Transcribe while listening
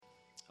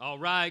All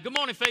right. Good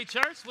morning, Faith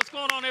Church. What's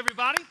going on,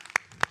 everybody?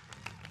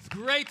 It's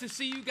great to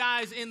see you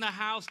guys in the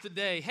house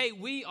today. Hey,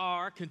 we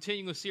are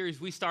continuing a series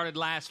we started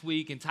last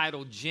week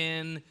entitled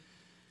Gen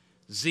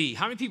Z.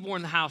 How many people were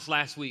in the house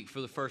last week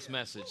for the first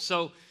message?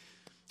 So,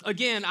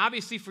 again,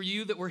 obviously for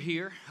you that were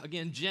here,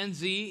 again, Gen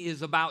Z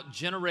is about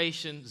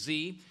Generation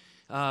Z.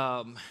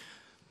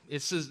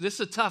 This is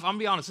a tough, I'm going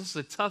to be honest, this is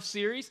a tough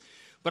series,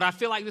 but I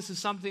feel like this is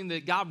something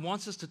that God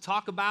wants us to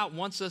talk about,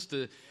 wants us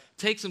to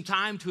take some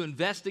time to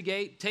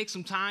investigate, take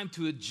some time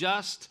to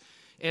adjust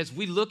as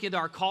we look at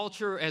our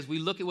culture, as we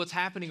look at what's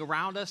happening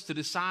around us, to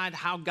decide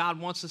how God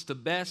wants us to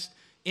best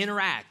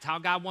interact, how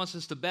God wants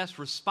us to best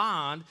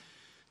respond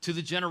to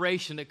the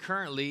generation that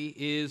currently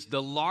is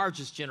the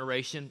largest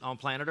generation on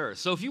planet Earth.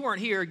 So if you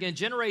weren't here, again,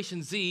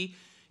 Generation Z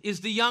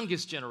is the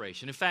youngest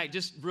generation. In fact,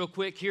 just real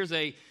quick, here's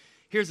a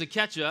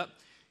catch-up.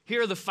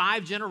 Here are the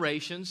 5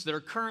 generations that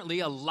are currently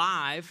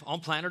alive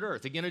on planet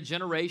Earth. Again, a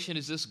generation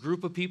is this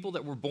group of people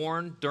that were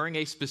born during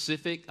a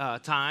specific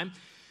time.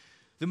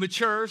 The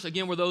matures,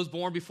 again, were those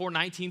born before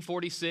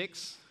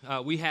 1946.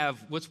 We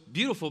have, what's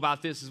beautiful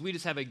about this is we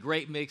just have a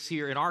great mix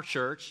here in our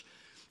church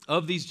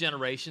of these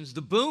generations.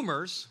 The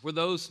boomers were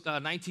those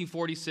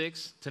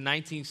 1946 to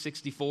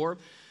 1964.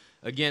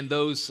 Again,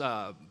 those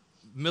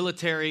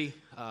military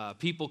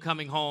people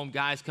coming home,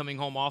 guys coming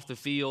home off the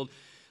field,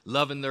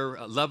 loving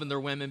their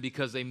women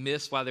because they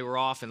missed while they were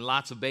off, and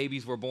lots of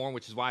babies were born,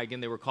 which is why,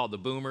 again, they were called the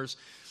boomers.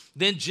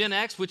 Then Gen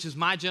X, which is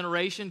my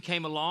generation,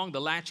 came along,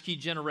 the latchkey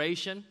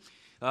generation.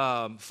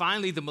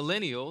 Finally, the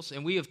millennials,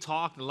 and we have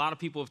talked, a lot of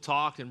people have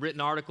talked and written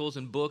articles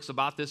and books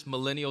about this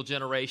millennial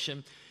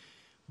generation.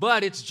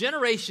 But it's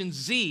Generation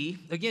Z.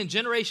 Again,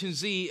 Generation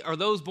Z are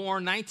those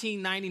born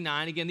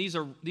 1999. Again, these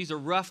are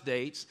rough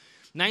dates.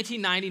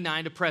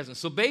 1999 to present.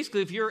 So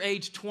basically, if you're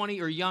age 20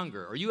 or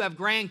younger, or you have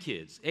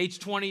grandkids age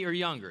 20 or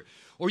younger,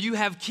 or you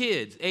have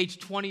kids age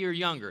 20 or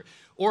younger,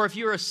 or if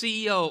you're a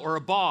CEO or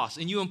a boss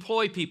and you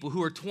employ people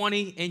who are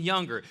 20 and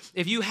younger,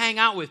 if you hang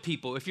out with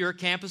people, if you're a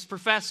campus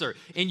professor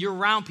and you're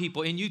around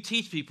people and you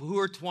teach people who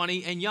are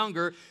 20 and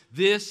younger,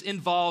 this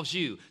involves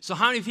you. So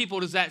how many people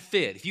does that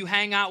fit? If you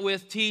hang out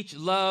with, teach,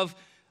 love,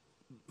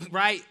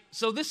 right?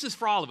 So this is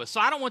for all of us.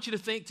 So I don't want you to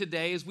think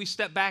today, as we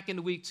step back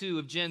into week 2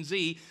 of Gen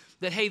Z,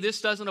 that, hey, this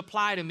doesn't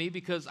apply to me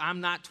because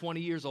I'm not 20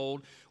 years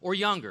old or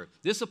younger.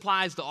 This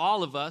applies to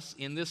all of us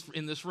in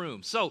this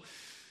room. So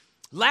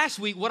last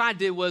week, what I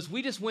did was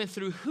we just went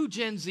through who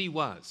Gen Z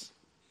was.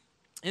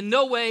 In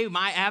no way am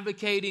I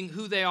advocating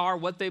who they are,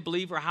 what they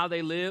believe, or how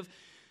they live.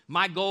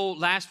 My goal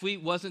last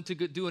week wasn't to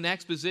do an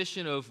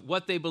exposition of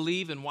what they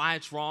believe and why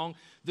it's wrong.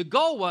 The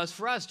goal was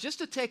for us just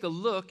to take a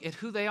look at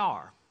who they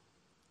are.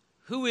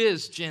 Who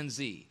is Gen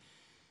Z?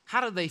 How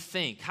do they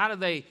think? How do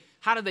they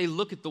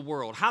look at the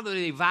world? How do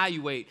they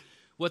evaluate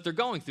what they're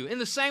going through? In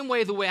the same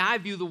way, the way I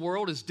view the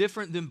world is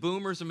different than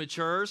boomers and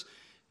matures.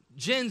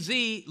 Gen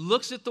Z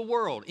looks at the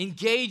world,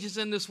 engages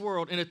in this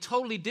world in a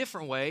totally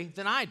different way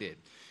than I did.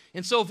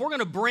 And so if we're going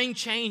to bring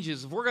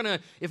changes, if we're going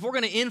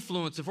to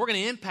influence, if we're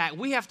going to impact,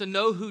 we have to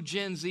know who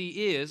Gen Z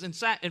is. In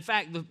fact,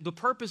 the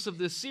purpose of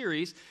this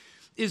series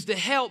is to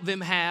help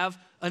them have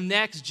a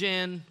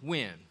next-gen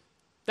win.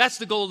 That's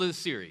the goal of the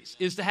series,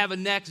 is to have a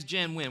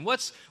next-gen win.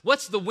 What's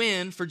the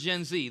win for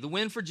Gen Z? The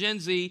win for Gen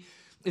Z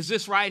is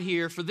this right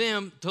here, for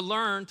them to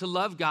learn to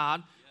love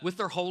God with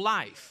their whole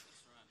life.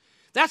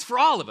 That's for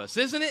all of us,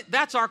 isn't it?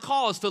 That's our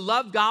call, is to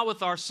love God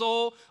with our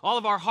soul, all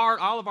of our heart,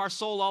 all of our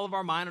soul, all of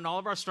our mind, and all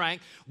of our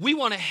strength. We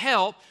want to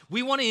help,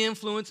 we want to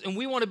influence, and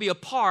we want to be a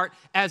part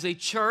as a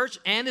church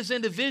and as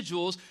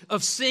individuals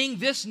of seeing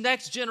this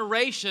next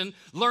generation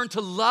learn to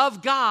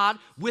love God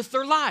with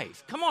their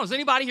life. Come on, does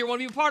anybody here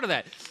want to be a part of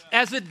that?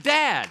 As a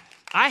dad,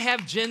 I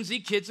have Gen Z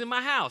kids in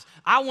my house.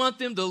 I want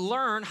them to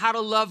learn how to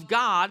love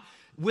God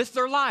with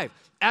their life.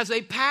 As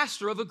a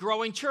pastor of a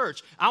growing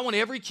church, I want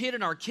every kid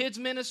in our kids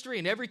ministry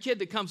and every kid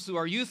that comes through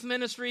our youth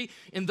ministry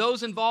and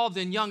those involved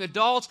in young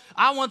adults,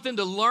 I want them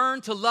to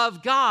learn to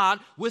love God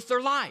with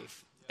their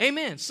life.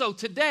 Amen. So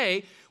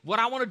today, what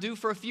I want to do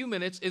for a few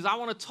minutes is I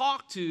want to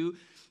talk to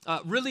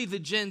really the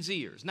Gen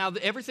Zers. Now,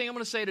 everything I'm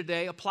going to say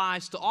today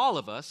applies to all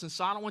of us, and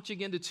so I don't want you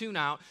again to tune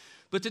out.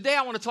 But today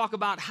I want to talk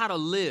about how to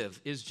live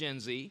as Gen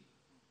Z.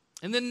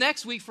 And then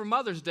next week for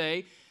Mother's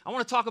Day, I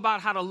want to talk about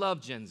how to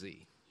love Gen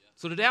Z.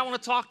 So today I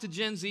want to talk to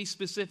Gen Z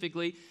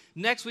specifically.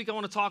 Next week I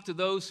want to talk to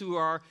those who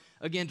are,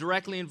 again,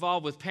 directly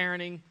involved with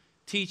parenting,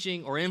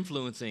 teaching, or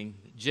influencing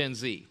Gen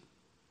Z.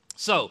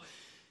 So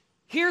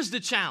here's the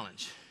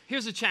challenge.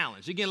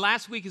 Again,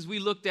 last week as we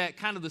looked at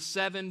kind of the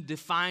 7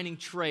 defining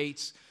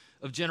traits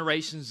of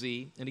Generation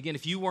Z, and again,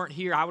 if you weren't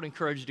here, I would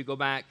encourage you to go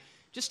back,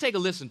 just take a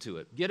listen to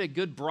it. Get a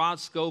good broad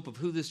scope of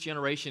who this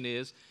generation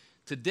is.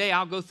 Today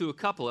I'll go through a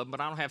couple of them,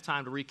 but I don't have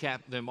time to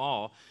recap them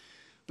all.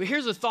 But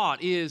here's a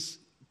thought is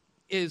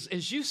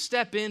as you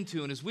step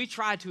into and as we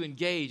try to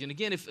engage, and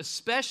again,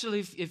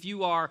 especially if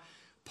you are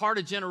part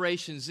of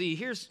Generation Z,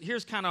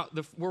 here's kind of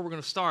where we're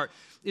going to start,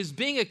 is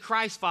being a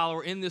Christ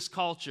follower in this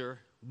culture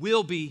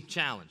will be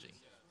challenging.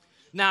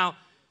 Now,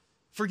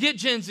 forget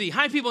Gen Z.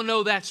 How many people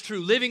know that's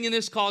true? Living in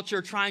this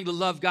culture, trying to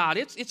love God,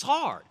 it's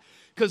hard.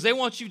 because they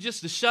want you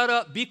just to shut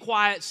up, be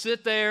quiet,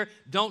 sit there,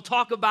 don't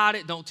talk about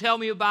it, don't tell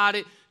me about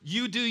it.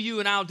 You do you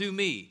and I'll do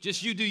me.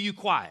 Just you do you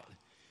quiet.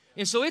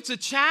 And so it's a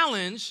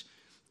challenge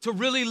to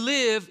really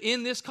live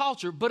in this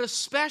culture, but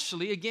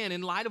especially, again,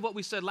 in light of what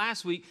we said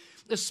last week,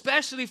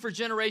 especially for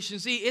Generation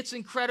Z, it's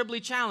incredibly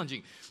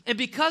challenging. And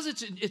because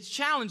it's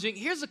challenging,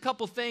 here's a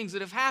couple things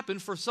that have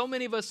happened for so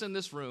many of us in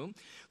this room,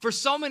 for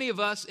so many of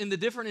us in the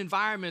different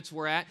environments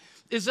we're at,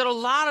 is that a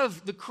lot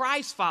of the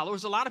Christ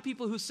followers, a lot of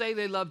people who say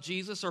they love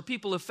Jesus or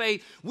people of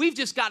faith, we've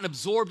just gotten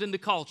absorbed into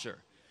culture.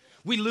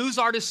 We lose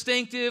our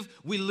distinctive,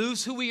 we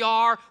lose who we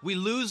are, we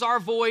lose our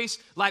voice,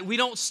 like we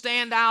don't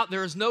stand out.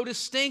 There is no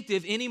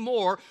distinctive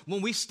anymore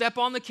when we step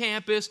on the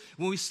campus,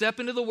 when we step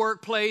into the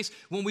workplace,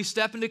 when we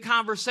step into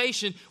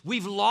conversation.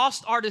 We've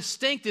lost our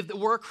distinctive that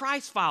we're a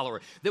Christ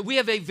follower, that we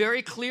have a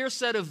very clear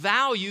set of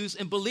values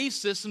and belief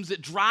systems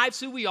that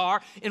drives who we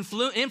are,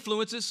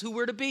 influences who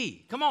we're to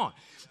be. Come on.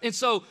 And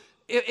so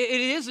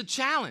it is a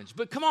challenge,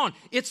 but come on,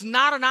 it's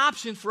not an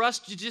option for us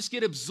to just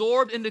get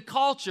absorbed into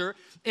culture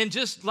and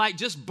just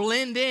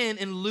blend in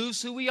and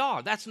lose who we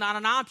are. That's not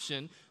an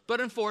option,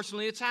 but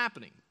unfortunately it's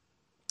happening.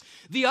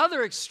 The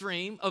other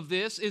extreme of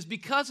this is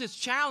because it's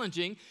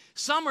challenging,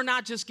 some are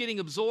not just getting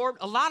absorbed,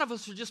 a lot of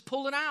us are just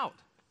pulling out.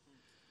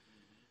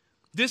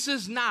 This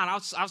is not,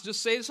 I'll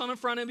just say this on the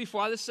front end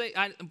before I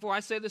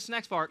say this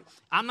next part.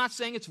 I'm not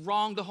saying it's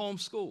wrong to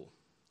homeschool.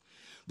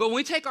 But when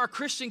we take our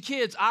Christian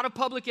kids out of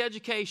public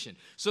education,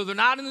 so they're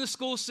not in the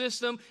school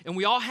system, and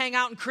we all hang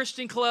out in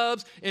Christian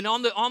clubs, and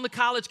on the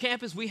college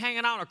campus, we hang out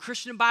in our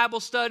Christian Bible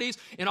studies,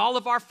 and all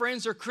of our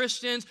friends are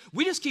Christians,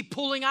 we just keep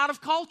pulling out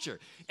of culture.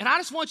 And I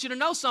just want you to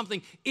know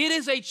something. It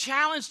is a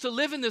challenge to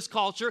live in this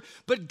culture,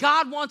 but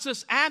God wants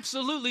us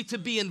absolutely to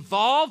be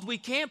involved. We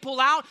can't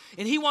pull out,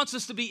 and He wants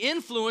us to be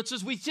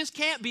influencers. We just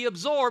can't be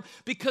absorbed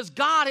because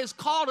God has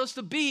called us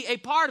to be a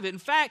part of it. In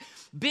fact,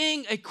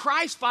 being a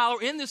Christ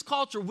follower in this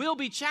culture will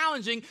be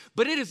challenging,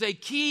 but it is a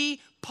key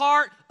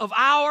part of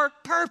our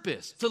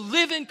purpose to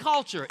live in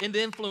culture and to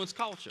influence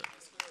culture.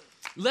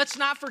 Let's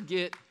not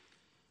forget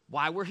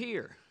why we're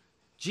here.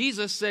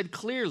 Jesus said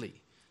clearly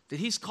that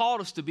He's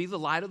called us to be the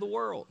light of the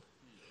world.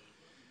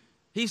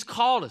 He's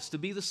called us to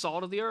be the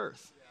salt of the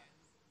earth.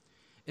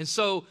 And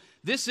so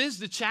this is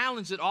the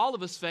challenge that all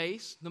of us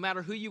face, no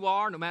matter who you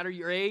are, no matter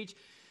your age,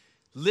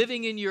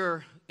 living in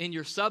your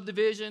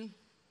subdivision,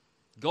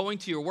 going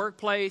to your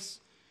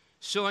workplace,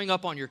 showing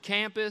up on your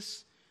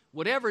campus,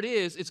 whatever it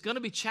is, it's going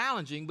to be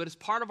challenging, but it's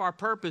part of our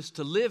purpose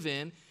to live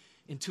in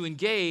and to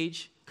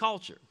engage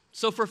culture.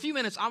 So for a few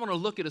minutes, I want to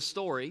look at a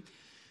story.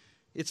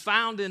 It's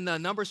found in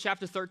Numbers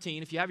chapter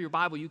 13. If you have your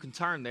Bible, you can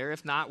turn there.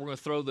 If not, we're going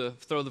to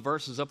throw the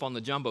verses up on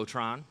the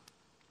Jumbotron.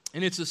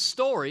 And it's a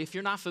story, if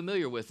you're not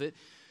familiar with it,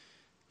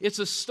 it's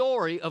a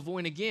story of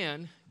when,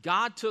 again,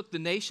 God took the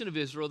nation of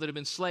Israel that had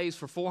been slaves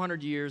for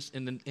 400 years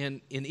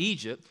in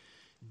Egypt.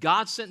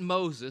 God sent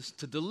Moses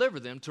to deliver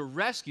them, to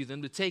rescue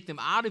them, to take them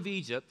out of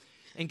Egypt.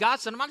 And God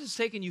said, I'm not just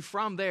taking you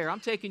from there,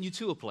 I'm taking you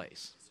to a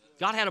place.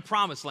 God had a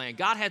promised land.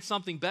 God had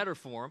something better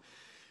for them.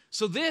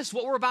 So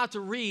what we're about to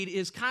read,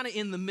 is kind of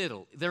in the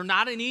middle. They're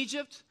not in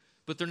Egypt,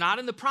 but they're not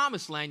in the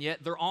promised land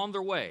yet. They're on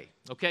their way.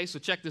 Okay, so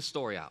check this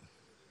story out.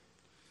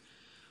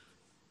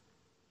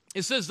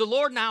 It says, the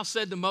Lord now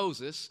said to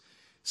Moses,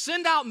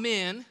 send out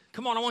men.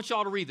 Come on, I want you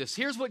all to read this.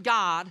 Here's what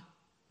God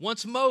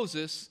wants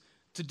Moses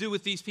to do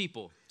with these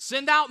people.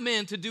 Send out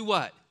men to do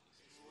what?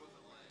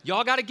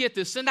 Y'all got to get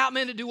this. Send out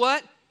men to do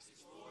what?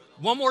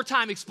 One more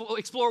time.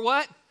 Explore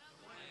what?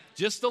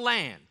 Just the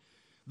land.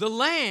 The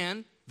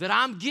land that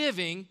I'm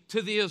giving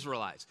to the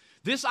Israelites.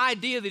 This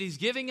idea that He's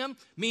giving them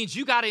means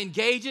you got to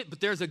engage it, but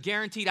there's a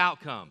guaranteed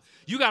outcome.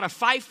 You got to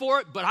fight for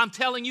it, but I'm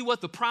telling you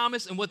what the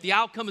promise and what the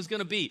outcome is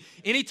going to be.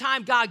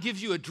 Anytime God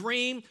gives you a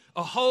dream,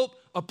 a hope,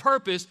 a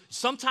purpose,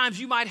 sometimes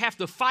you might have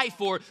to fight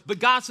for it, but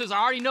God says, I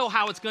already know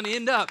how it's going to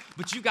end up,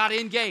 but you got to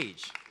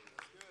engage.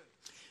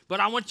 But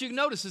I want you to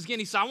notice this again.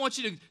 He said, I want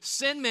you to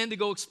send men to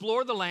go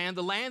explore the land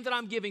that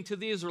I'm giving to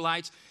the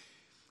Israelites.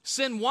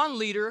 Send one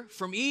leader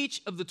from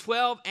each of the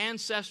 12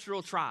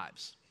 ancestral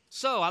tribes.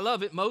 So, I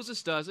love it.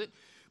 Moses does it.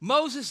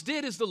 Moses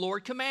did as the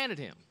Lord commanded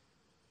him.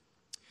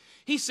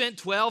 He sent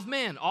 12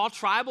 men, all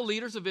tribal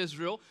leaders of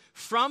Israel,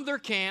 from their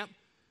camp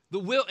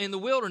in the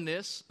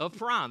wilderness of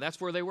Paran.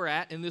 That's where they were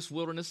at, in this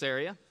wilderness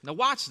area. Now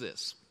watch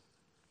this.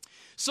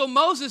 So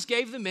Moses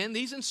gave the men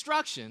these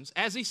instructions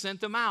as he sent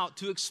them out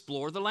to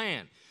explore the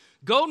land.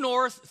 Go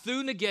north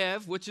through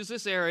Negev, which is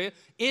this area,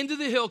 into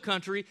the hill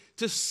country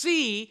to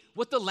see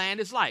what the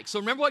land is like. So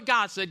remember what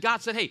God said.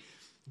 God said, hey,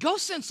 go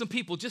send some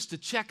people just to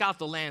check out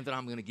the land that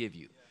I'm going to give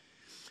you.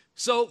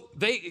 So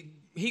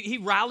he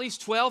rallies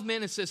 12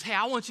 men and says, hey,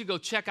 I want you to go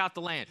check out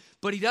the land.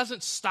 But he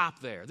doesn't stop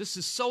there. This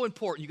is so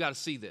important. You got to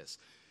see this.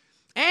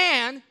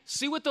 And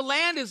see what the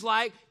land is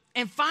like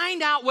and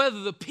find out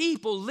whether the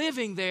people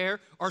living there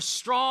are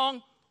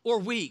strong or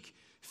weak,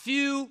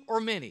 few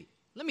or many.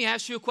 Let me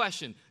ask you a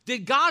question.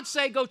 Did God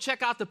say go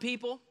check out the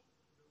people?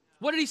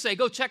 What did He say?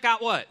 Go check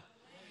out what?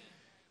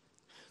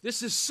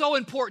 This is so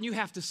important. You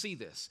have to see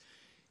this.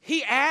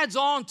 he adds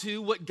on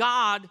to what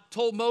God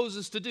told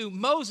Moses to do.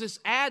 Moses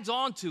adds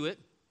on to it.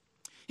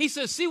 He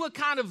says, see what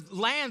kind of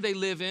land they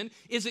live in.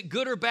 Is it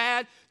good or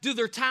bad? Do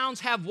their towns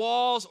have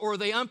walls, or are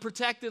they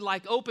unprotected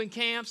like open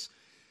camps?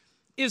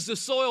 Is the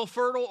soil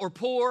fertile or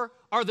poor?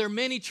 Are there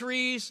many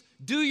trees?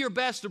 Do your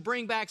best to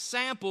bring back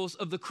samples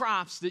of the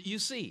crops that you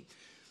see.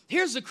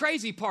 Here's the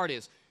crazy part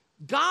is,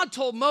 God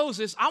told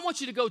Moses, I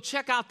want you to go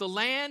check out the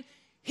land.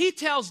 He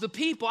tells the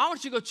people, I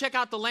want you to go check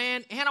out the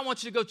land, and I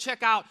want you to go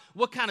check out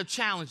what kind of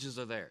challenges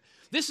are there.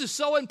 This is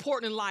so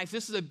important in life.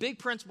 This is a big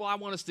principle I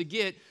want us to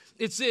get.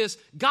 It's this: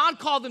 God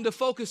called them to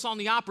focus on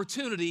the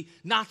opportunity,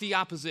 not the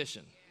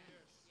opposition.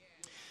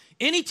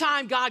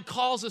 Anytime God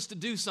calls us to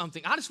do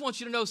something, I just want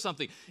you to know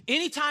something.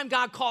 Anytime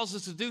God calls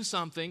us to do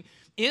something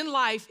in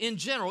life in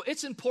general,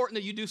 it's important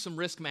that you do some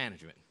risk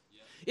management.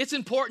 It's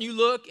important you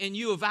look and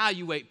you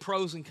evaluate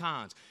pros and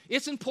cons.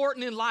 It's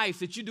important in life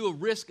that you do a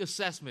risk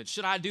assessment.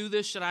 Should I do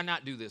this? Should I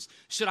not do this?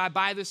 Should I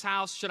buy this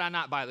house? Should I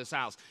not buy this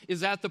house?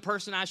 Is that the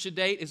person I should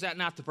date? Is that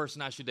not the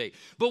person I should date?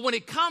 But when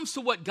it comes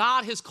to what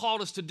God has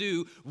called us to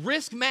do,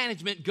 risk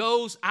management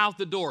goes out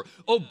the door.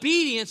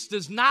 Obedience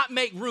does not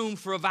make room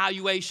for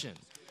evaluation.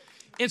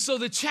 And so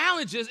the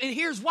challenge is, and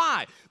here's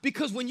why.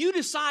 Because when you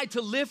decide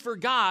to live for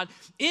God,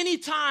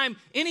 anytime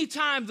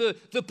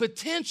the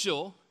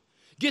potential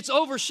gets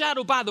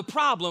overshadowed by the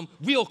problem,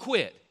 we'll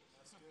quit.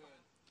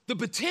 The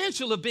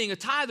potential of being a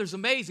tither is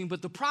amazing,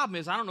 but the problem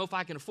is I don't know if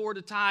I can afford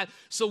to tithe,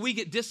 so we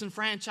get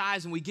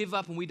disenfranchised and we give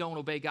up and we don't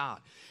obey God.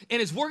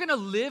 And as we're going to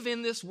live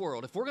in this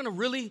world, if we're going to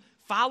really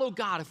follow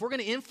God, if we're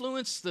going to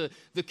influence the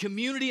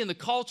community and the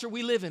culture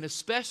we live in,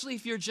 especially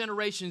if you're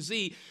Generation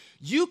Z,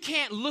 you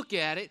can't look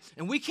at it,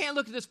 and we can't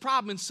look at this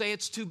problem and say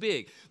it's too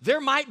big.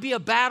 There might be a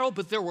battle,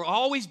 but there will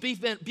always be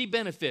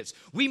benefits.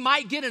 We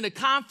might get in a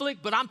conflict,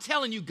 but I'm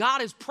telling you,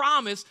 God has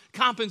promised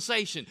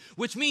compensation,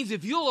 which means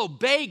if you'll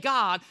obey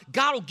God,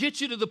 God will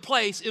get you to the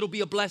place, it'll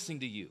be a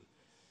blessing to you.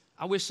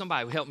 I wish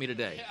somebody would help me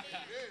today.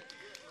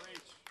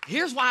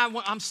 Here's why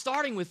I'm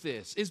starting with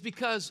this, is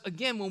because,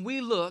 again, when we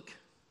look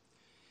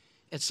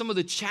at some of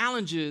the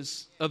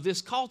challenges of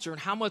this culture and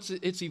how much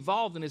it's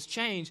evolved and it's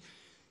changed,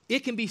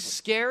 it can be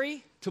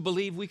scary to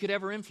believe we could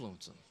ever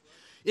influence them.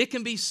 It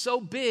can be so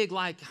big,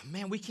 like,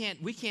 man, we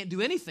can't do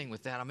anything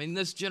with that. I mean,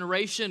 this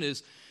generation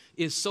is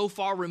so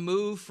far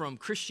removed from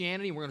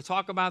Christianity. We're going to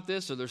talk about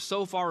this, or they're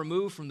so far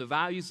removed from the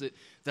values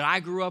that I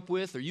grew up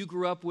with or you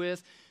grew up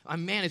with.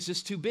 Man, it's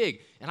just too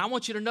big. And I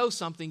want you to know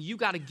something. You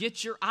got to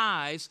get your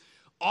eyes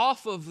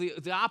off of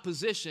the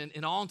opposition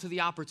and onto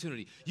the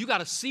opportunity. You got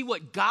to see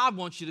what God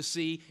wants you to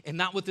see and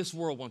not what this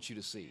world wants you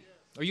to see.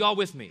 Are you all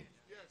with me?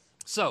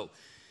 So,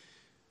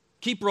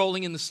 keep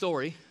rolling in the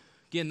story.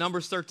 Again,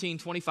 Numbers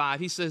 13:25,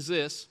 he says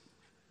this: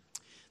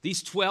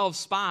 these 12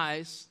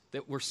 spies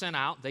that were sent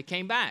out, they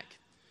came back.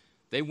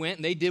 They went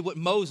and they did what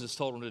Moses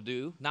told them to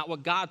do, not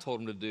what God told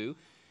them to do.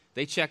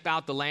 They checked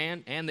out the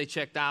land and they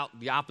checked out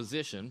the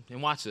opposition.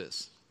 And watch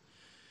this.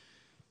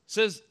 It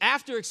says,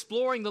 after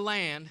exploring the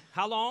land,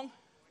 how long?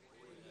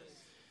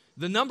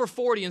 The number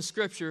 40 in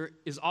Scripture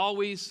is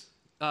always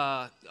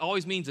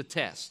means a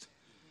test.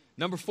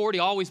 Number 40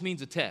 always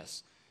means a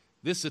test.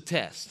 This is a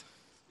test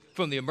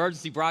from the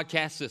emergency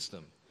broadcast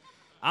system.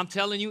 I'm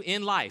telling you,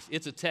 in life,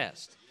 it's a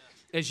test.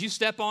 As you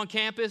step on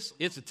campus,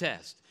 it's a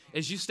test.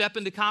 As you step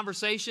into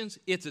conversations,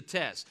 it's a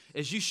test.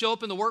 As you show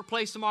up in the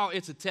workplace tomorrow,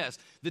 it's a test.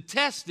 The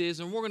test is,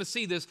 and we're going to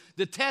see this,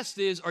 the test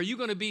is, are you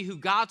going to be who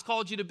God's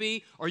called you to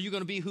be, or are you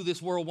going to be who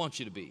this world wants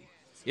you to be?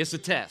 It's a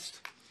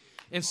test.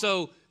 And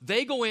so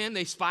they go in,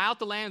 they spy out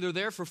the land, they're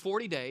there for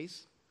 40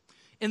 days,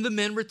 and the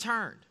men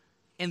returned.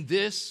 And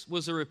this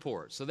was a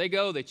report. So they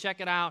go, they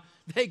check it out,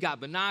 they got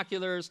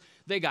binoculars,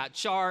 they got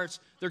charts,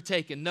 they're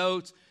taking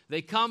notes.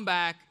 They come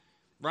back,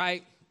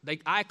 right?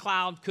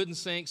 iCloud couldn't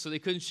sync, so they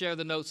couldn't share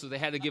the notes, so they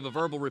had to give a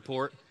verbal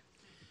report.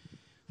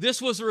 This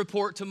was a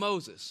report to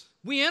Moses.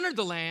 We entered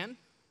the land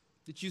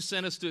that you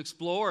sent us to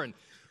explore, and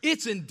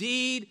it's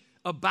indeed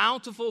a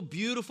bountiful,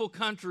 beautiful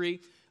country,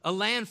 a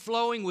land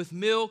flowing with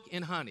milk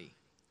and honey.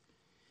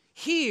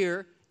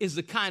 Here is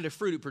the kind of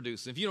fruit it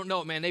produces. If you don't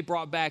know it, man, they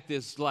brought back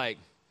this,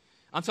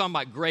 I'm talking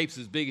about grapes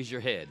as big as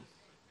your head.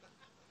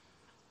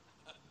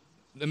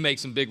 That make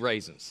some big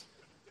raisins.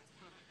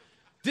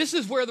 This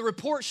is where the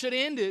report should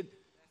have ended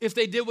if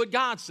they did what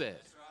God said.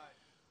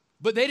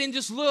 But they didn't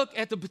just look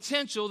at the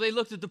potential, they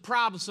looked at the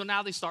problem, so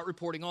now they start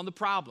reporting on the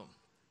problem.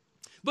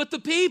 But the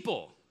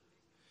people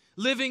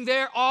living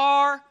there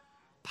are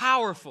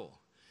powerful,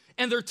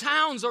 and their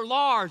towns are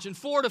large and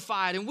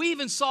fortified, and we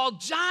even saw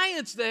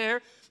giants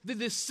there, the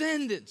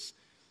descendants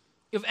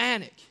of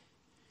Anak.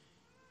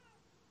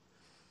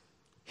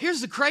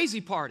 Here's the crazy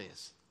part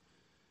is,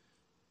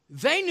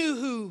 they knew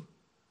who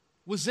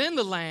was in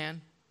the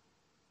land,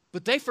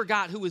 but they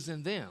forgot who was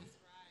in them.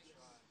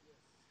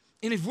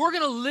 And if we're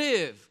going to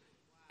live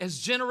as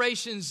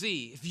Generation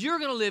Z, if you're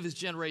going to live as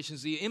Generation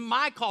Z, in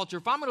my culture,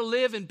 if I'm going to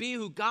live and be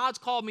who God's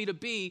called me to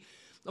be,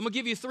 I'm going to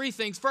give you three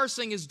things. First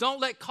thing is, don't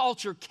let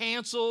culture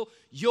cancel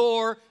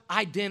your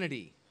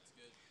identity.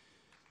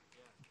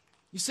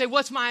 You say,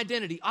 what's my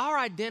identity? Our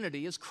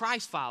identity as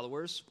Christ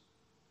followers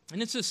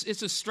And it's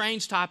a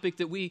strange topic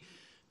that we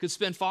could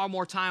spend far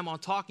more time on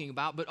talking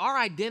about, but our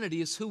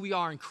identity is who we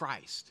are in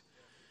Christ.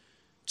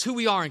 It's who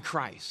we are in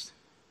Christ.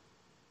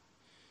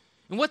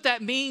 And what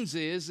that means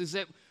is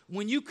that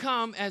when you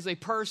come as a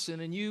person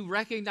and you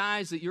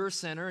recognize that you're a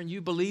sinner and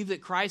you believe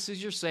that Christ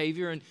is your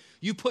Savior and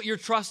you put your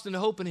trust and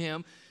hope in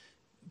Him,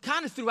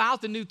 kind of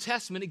throughout the New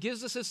Testament, it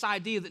gives us this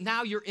idea that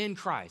now you're in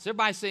Christ.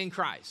 Everybody say in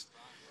Christ.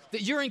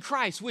 That you're in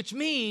Christ, which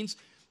means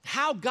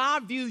how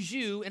God views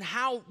you and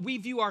how we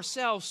view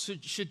ourselves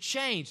should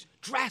change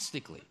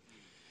drastically.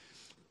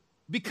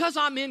 Because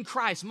I'm in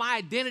Christ, my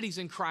identity's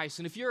in Christ.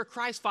 And if you're a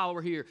Christ follower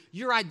here,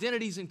 your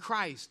identity's in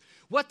Christ.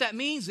 What that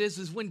means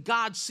is when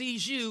God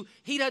sees you,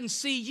 He doesn't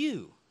see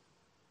you.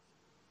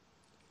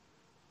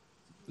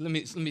 Let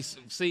me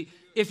see.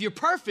 If you're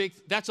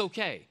perfect, that's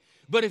okay.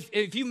 But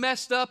if you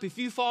messed up, if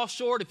you fall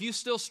short, if you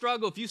still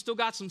struggle, if you still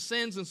got some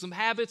sins and some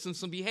habits and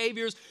some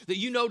behaviors that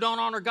you know don't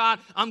honor God,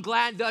 I'm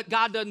glad that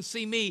God doesn't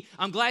see me.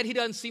 I'm glad He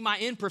doesn't see my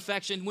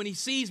imperfection. When He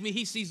sees me,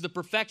 He sees the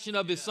perfection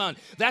of His Son.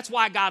 That's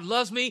why God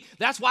loves me.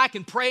 That's why I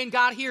can pray and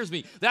God hears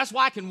me. That's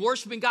why I can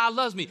worship and God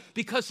loves me.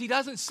 Because He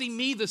doesn't see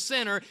me, the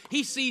sinner.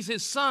 He sees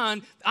His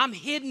Son. I'm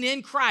hidden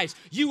in Christ.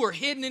 You are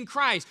hidden in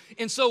Christ.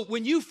 And so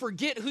when you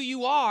forget who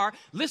you are,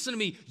 listen to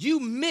me, you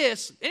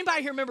miss.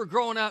 Anybody here remember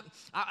growing up?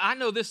 I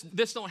know this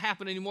don't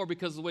happen anymore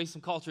because of the way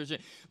some culture is.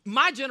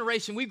 My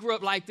generation, we grew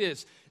up like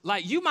this.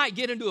 Like you might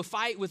get into a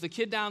fight with a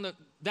kid down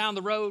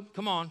the road.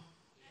 Come on.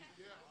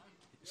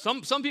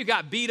 Some people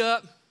got beat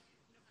up.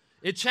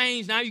 It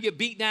changed. Now you get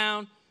beat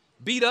down,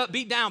 beat up,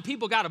 beat down.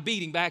 People got a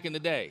beating back in the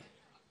day.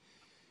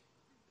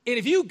 And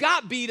if you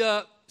got beat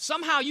up,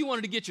 somehow you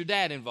wanted to get your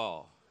dad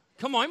involved.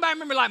 Come on. Anybody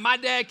remember like my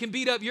dad can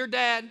beat up your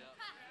dad?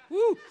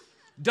 Woo.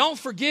 Don't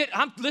forget,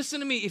 listen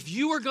to me, if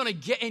you are going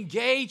to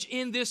engage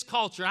in this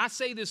culture, and I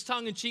say this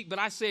tongue-in-cheek, but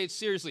I say it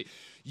seriously,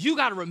 you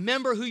got to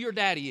remember who your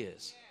daddy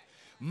is.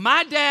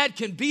 My dad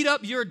can beat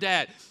up your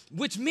dad,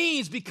 which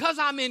means because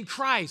I'm in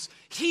Christ,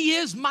 He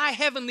is my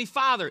heavenly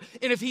Father.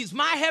 And if He's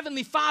my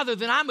heavenly Father,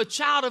 then I'm a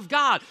child of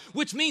God,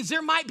 which means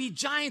there might be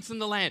giants in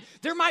the land.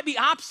 There might be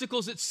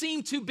obstacles that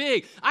seem too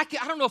big. I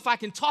don't know if I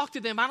can talk to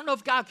them. I don't know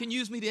if God can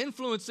use me to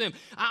influence them.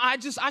 I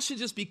should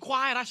just be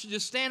quiet. I should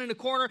just stand in the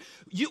corner.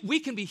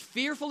 We can be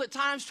fearful at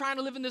times trying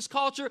to live in this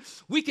culture.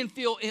 We can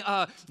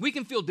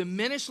feel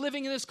diminished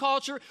living in this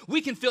culture.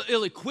 We can feel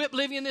ill-equipped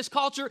living in this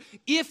culture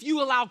if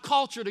you allow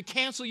culture to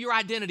cancel your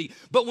identity.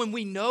 But when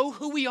we know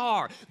who we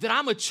are, that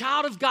I'm a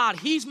child of God,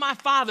 He's my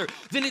Father,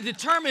 then it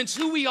determines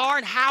who we are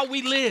and how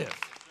we live.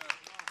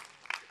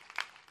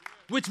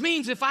 Which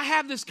means if I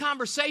have this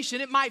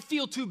conversation, it might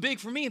feel too big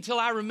for me until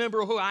I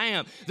remember who I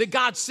am. That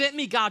God sent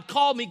me, God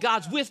called me,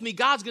 God's with me,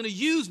 God's going to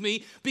use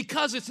me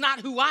because it's not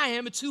who I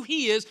am, it's who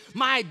He is.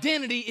 My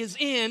identity is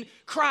in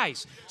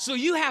Christ. So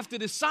you have to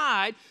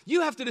decide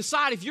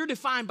if you're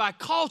defined by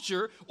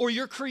culture or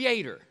your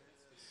Creator.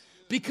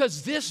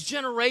 Because this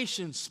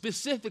generation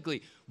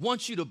specifically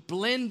wants you to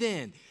blend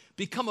in,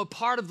 become a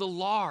part of the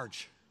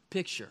large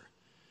picture.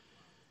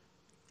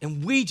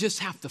 And we just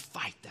have to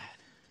fight that.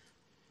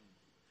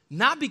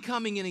 Not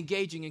becoming and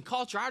engaging in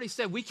culture. I already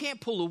said we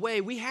can't pull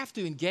away. We have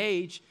to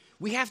engage.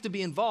 We have to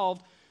be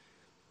involved.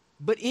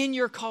 But in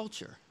your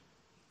culture,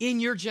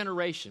 in your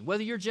generation,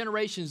 whether you're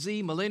Generation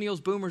Z,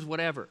 millennials, boomers,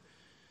 whatever,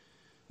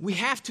 we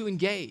have to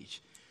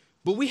engage.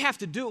 But we have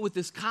to do it with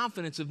this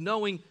confidence of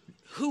knowing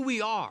who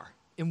we are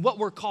and what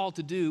we're called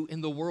to do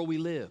in the world we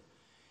live.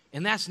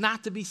 And that's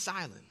not to be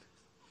silent.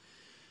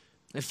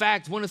 In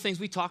fact, one of the things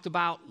we talked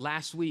about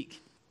last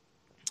week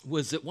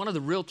was that one of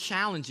the real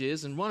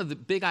challenges and one of the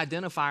big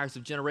identifiers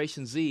of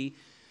Generation Z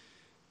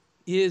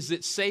is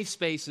that safe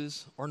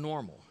spaces are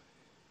normal.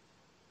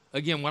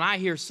 Again, when I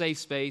hear safe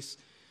space,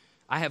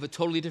 I have a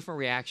totally different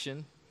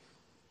reaction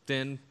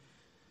than,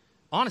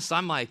 honestly,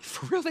 I'm like,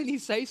 for real, they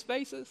need safe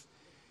spaces?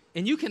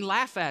 And you can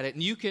laugh at it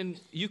and you can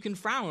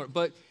frown at it,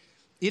 but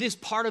it is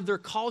part of their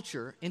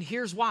culture. And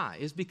here's why.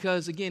 It's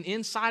because, again,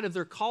 inside of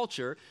their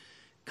culture,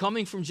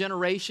 coming from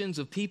generations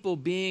of people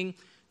being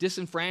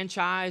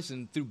disenfranchised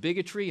and through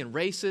bigotry and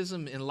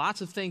racism and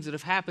lots of things that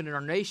have happened in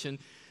our nation,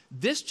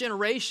 this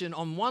generation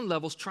on one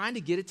level is trying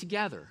to get it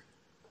together.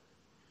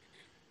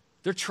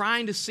 They're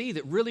trying to see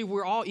that really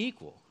we're all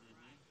equal.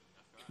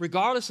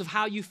 Regardless of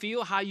how you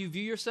feel, how you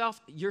view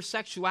yourself, your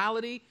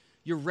sexuality,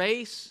 your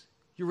race,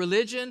 your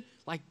religion,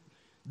 like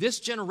this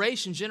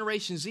generation,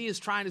 Generation Z, is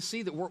trying to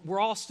see that we're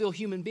all still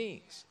human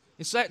beings.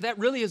 And so that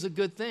really is a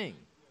good thing.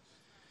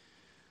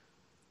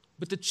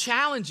 But the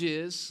challenge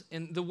is,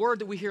 and the word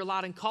that we hear a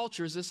lot in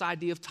culture is this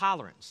idea of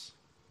tolerance.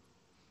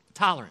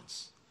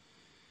 Tolerance.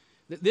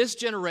 That this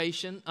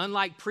generation,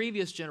 unlike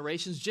previous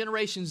generations,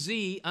 Generation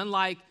Z,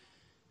 unlike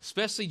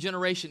especially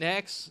Generation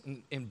X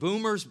and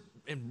boomers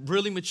and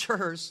really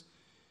matures,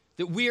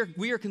 that we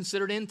are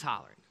considered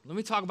intolerant. Let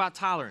me talk about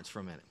tolerance for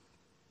a minute.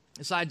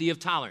 This idea of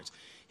tolerance.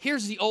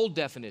 Here's the old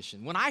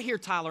definition. When I hear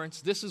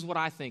tolerance, this is what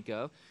I think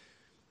of.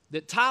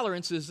 That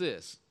tolerance is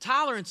this.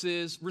 Tolerance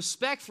is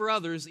respect for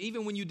others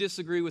even when you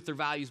disagree with their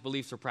values,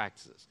 beliefs, or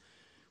practices.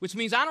 Which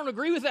means I don't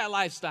agree with that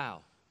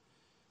lifestyle.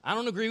 I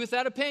don't agree with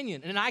that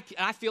opinion. And I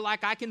feel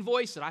like I can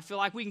voice it. I feel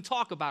like we can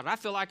talk about it. I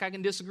feel like I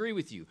can disagree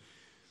with you.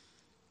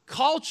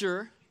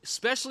 Culture,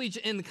 especially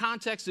in the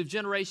context of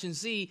Generation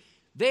Z,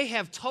 they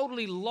have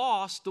totally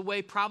lost the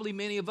way probably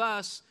many of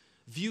us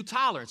view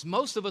tolerance.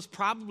 Most of us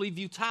probably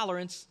view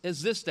tolerance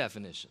as this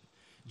definition.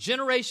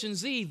 Generation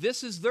Z,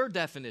 this is their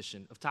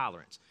definition of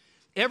tolerance.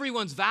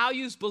 Everyone's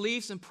values,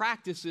 beliefs, and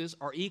practices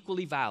are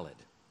equally valid.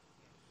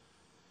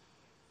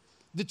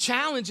 The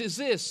challenge is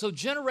this. So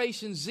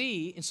Generation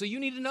Z, and so you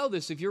need to know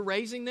this. If you're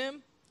raising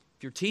them,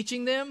 if you're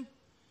teaching them,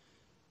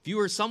 if you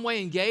are some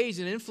way engaged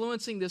in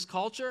influencing this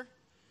culture,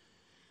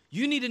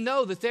 you need to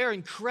know that they're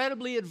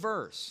incredibly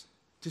adverse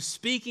to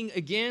speaking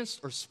against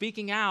or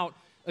speaking out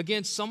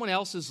against someone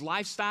else's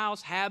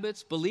lifestyles,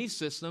 habits, belief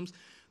systems,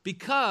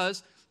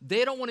 because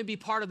they don't want to be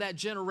part of that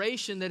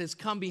generation that has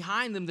come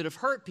behind them that have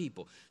hurt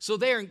people. So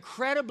they're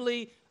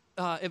incredibly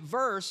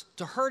adverse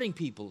to hurting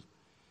people.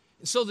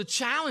 So the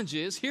challenge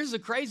is, here's the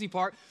crazy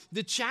part,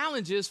 the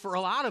challenge is for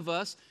a lot of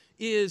us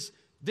is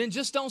then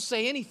just don't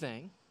say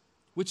anything,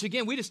 which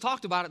again, we just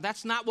talked about it.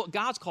 That's not what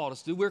God's called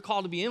us to do. We're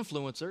called to be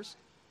influencers.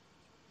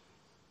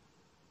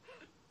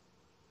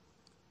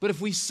 But if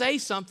we say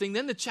something,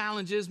 then the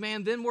challenge is,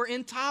 man, then we're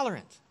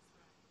intolerant.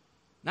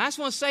 Now, I just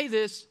want to say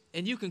this,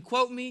 and you can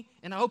quote me,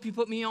 and I hope you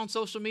put me on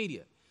social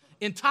media.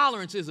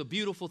 Intolerance is a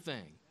beautiful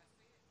thing.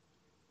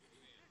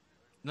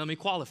 Let me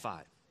qualify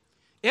it.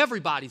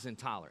 Everybody's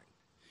intolerant,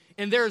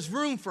 and there's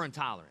room for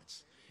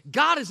intolerance.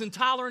 God is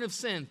intolerant of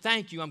sin.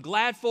 Thank you. I'm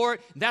glad for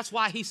it. That's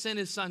why he sent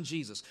his son,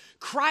 Jesus.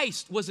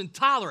 Christ was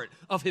intolerant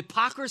of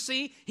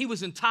hypocrisy. He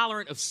was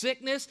intolerant of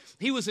sickness.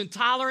 He was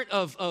intolerant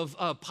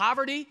of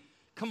poverty.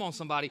 Come on,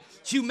 somebody.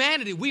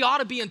 Humanity, we ought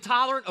to be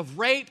intolerant of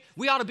rape.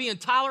 We ought to be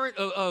intolerant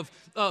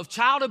of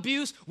child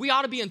abuse. We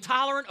ought to be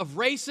intolerant of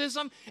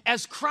racism.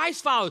 As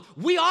Christ followers,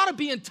 we ought to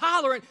be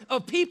intolerant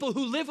of people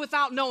who live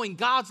without knowing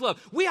God's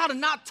love. We ought to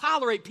not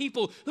tolerate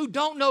people who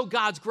don't know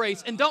God's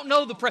grace and don't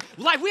know the prayer.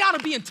 Like, we ought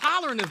to be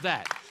intolerant of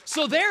that.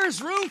 So there is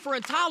room for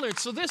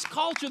intolerance. So this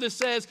culture that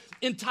says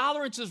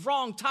intolerance is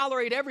wrong,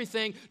 tolerate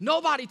everything,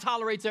 nobody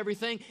tolerates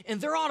everything, and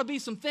there ought to be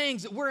some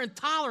things that we're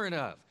intolerant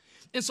of.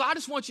 And so I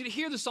just want you to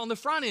hear this on the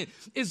front end,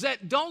 is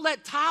that don't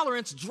let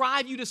tolerance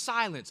drive you to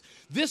silence.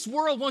 This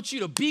world wants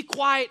you to be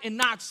quiet and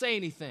not say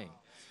anything.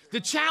 The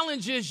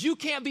challenge is you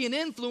can't be an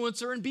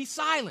influencer and be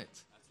silent.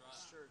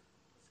 That's right.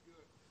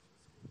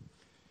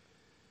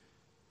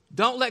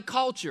 Don't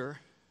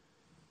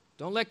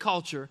let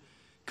culture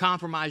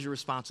compromise your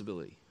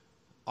responsibility.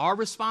 Our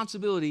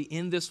responsibility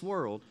in this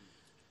world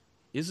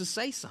is to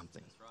say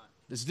something. That's right.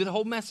 This did a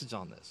whole message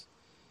on this.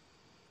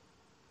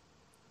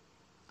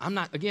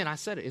 I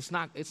said it,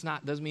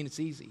 doesn't mean it's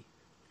easy.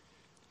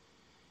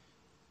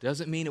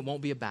 Doesn't mean it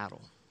won't be a battle.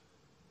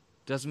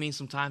 Doesn't mean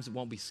sometimes it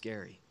won't be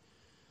scary.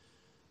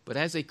 But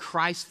as a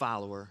Christ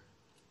follower,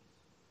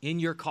 in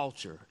your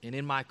culture and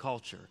in my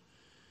culture,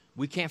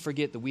 we can't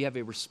forget that we have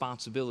a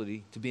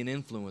responsibility to be an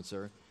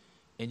influencer,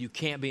 and you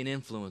can't be an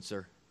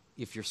influencer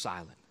if you're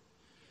silent.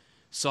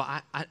 So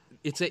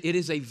it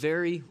is a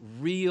very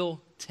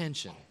real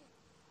tension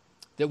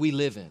that we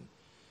live in,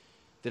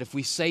 that if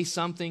we say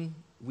something,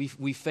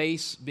 we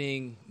face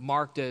being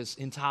marked as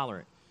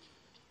intolerant.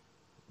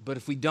 But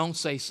if we don't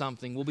say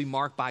something, we'll be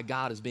marked by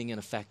God as being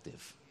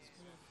ineffective.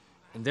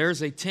 And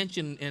there's a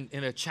tension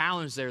and a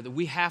challenge there that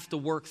we have to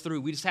work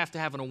through. We just have to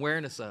have an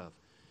awareness of.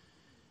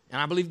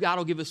 And I believe God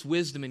will give us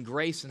wisdom and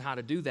grace in how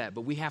to do that,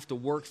 but we have to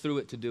work through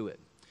it to do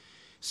it.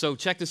 So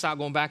check this out,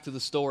 going back to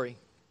the story.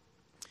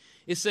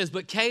 It says,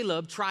 but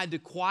Caleb tried to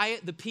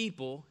quiet the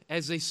people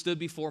as they stood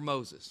before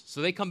Moses.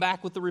 So they come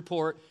back with the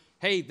report.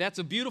 Hey, that's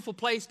a beautiful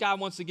place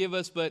God wants to give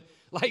us, but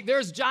like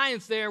there's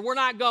giants there, we're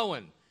not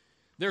going.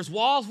 There's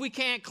walls we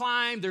can't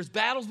climb, there's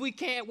battles we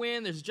can't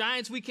win, there's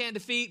giants we can't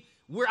defeat.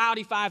 We're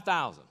outie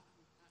 5,000.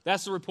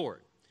 That's the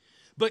report.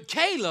 But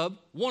Caleb,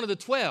 one of the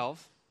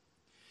 12,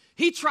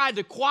 he tried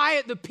to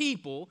quiet the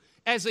people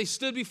as they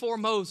stood before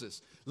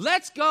Moses.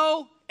 Let's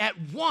go at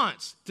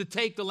once to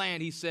take the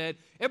land, he said.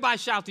 Everybody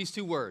shout these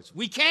two words.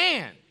 We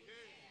can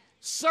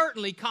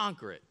certainly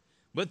conquer it.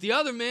 But the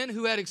other men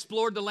who had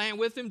explored the land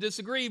with him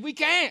disagreed. We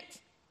can't.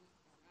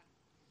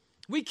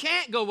 We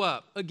can't go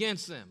up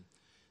against them.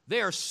 They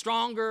are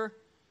stronger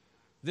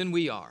than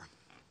we are.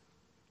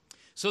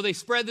 So they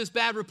spread this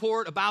bad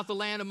report about the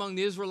land among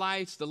the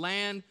Israelites. The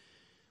land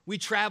we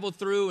traveled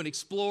through and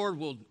explored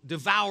will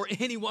devour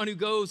anyone who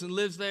goes and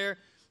lives there.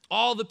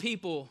 All the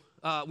people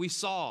we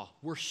saw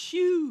were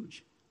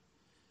huge.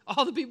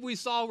 All the people we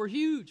saw were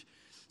huge.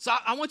 So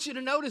I want you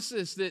to notice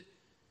this, that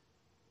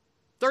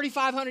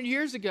 3,500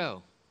 years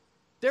ago,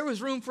 there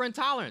was room for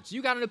intolerance.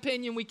 You got an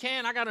opinion, we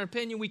can. I got an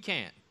opinion, we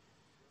can't.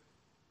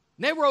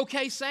 And they were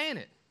okay saying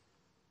it.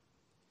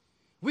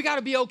 We got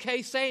to be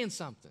okay saying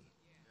something.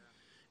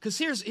 Because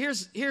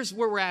here's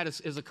where we're at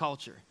as a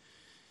culture.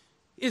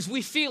 Is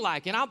we feel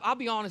like, and I'll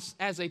be honest,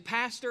 as a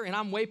pastor, and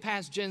I'm way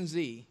past Gen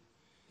Z,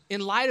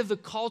 in light of the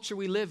culture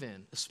we live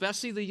in,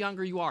 especially the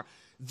younger you are,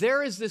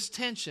 there is this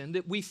tension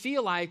that we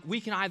feel like we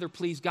can either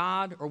please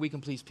God or we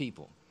can please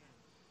people.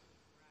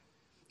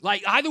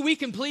 Like either we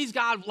can please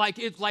God, like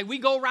we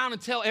go around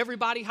and tell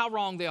everybody how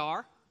wrong they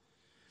are,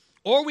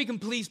 or we can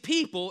please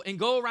people and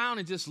go around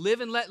and just live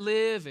and let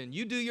live, and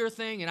you do your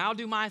thing and I'll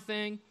do my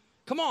thing.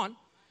 Come on.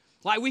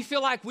 Like we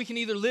feel like we can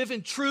either live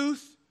in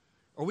truth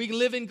or we can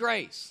live in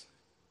grace.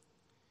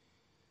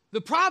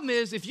 The problem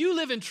is if you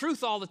live in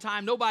truth all the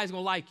time, nobody's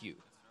going to like you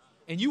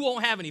and you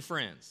won't have any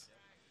friends.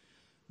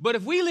 But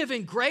if we live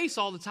in grace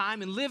all the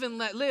time and live and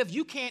let live,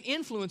 you can't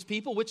influence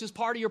people, which is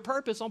part of your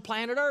purpose on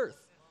planet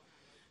Earth.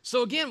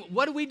 So again,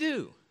 what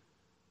do?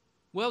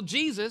 Well,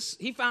 Jesus,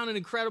 he found an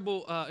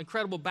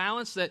incredible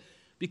balance that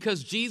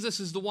because Jesus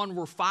is the one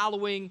we're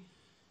following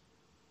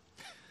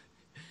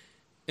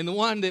and the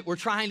one that we're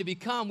trying to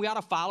become, we ought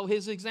to follow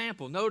his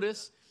example.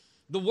 Notice,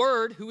 the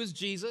Word, who is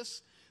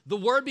Jesus, the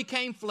Word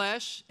became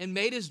flesh and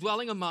made his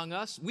dwelling among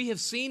us. We have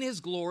seen his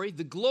glory,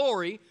 the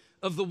glory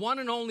of the one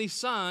and only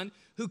Son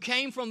who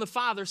came from the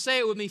Father. Say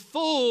it with me,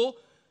 full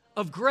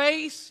of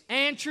grace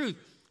and truth.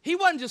 He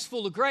wasn't just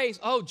full of grace.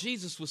 Oh,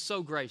 Jesus was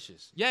so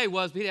gracious. Yeah, he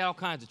was, but he had all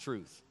kinds of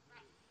truth.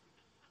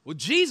 Well,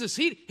 Jesus,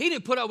 he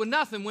didn't put up with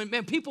nothing. When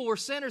people were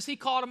sinners, he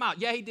called them out.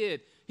 Yeah, he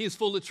did. He was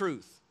full of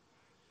truth.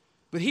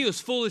 But he was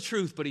full of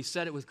truth, but he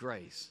said it with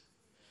grace.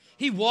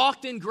 He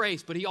walked in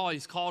grace, but he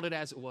always called it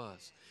as it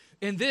was.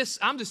 And this,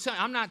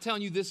 I'm not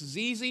telling you this is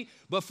easy,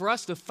 but for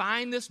us to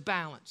find this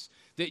balance,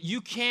 that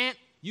you can't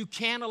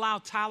allow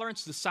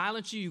tolerance to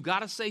silence you. You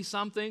got to say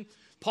something.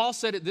 Paul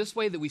said it this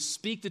way, that we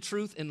speak the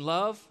truth in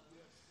love.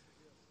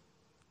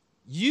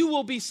 You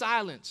will be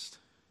silenced.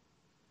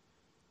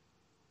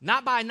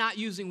 Not by not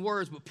using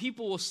words, but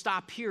people will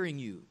stop hearing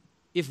you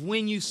if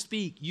when you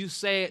speak, you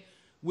say it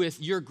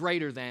with you're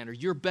greater than or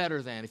you're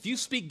better than. If you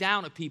speak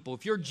down at people,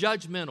 if you're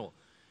judgmental,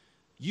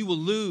 you will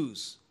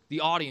lose the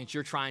audience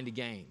you're trying to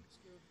gain.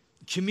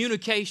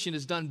 Communication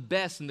is done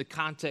best in the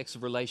context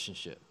of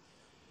relationship.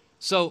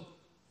 So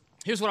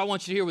here's what I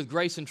want you to hear with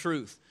grace and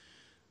truth.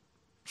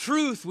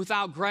 Truth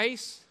without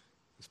grace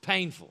is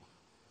painful.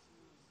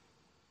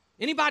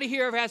 Anybody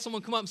here ever had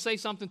someone come up and say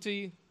something to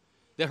you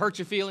that hurt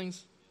your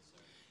feelings?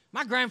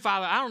 My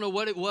grandfather, I don't know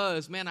what it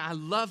was, man. I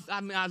loved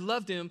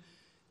him.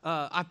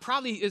 I don't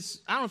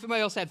know if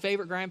anybody else had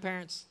favorite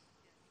grandparents.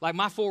 Like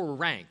my 4 were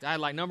ranked. I had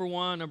like number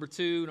 1, number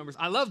 2,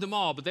 I loved them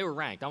all, but they were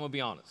ranked. I'm gonna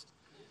be honest.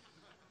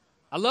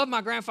 I loved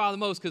my grandfather the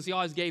most because he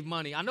always gave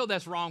money. I know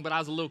that's wrong, but I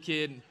was a little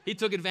kid. And he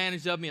took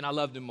advantage of me, and I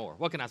loved him more.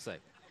 What can I say?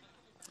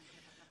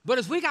 But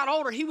as we got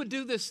older, he would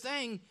do this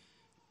thing.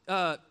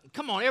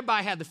 Come on,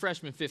 everybody had the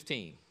freshman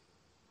 15.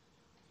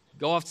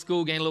 Go off to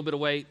school, gain a little bit of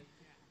weight.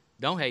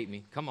 Don't hate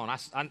me. Come on,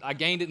 I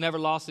gained it, never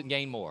lost it, and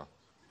gained more.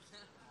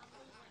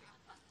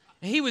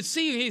 And he would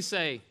see you, he'd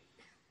say,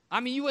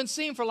 you wouldn't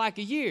see him for like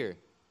a year.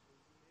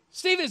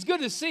 Stephen, it's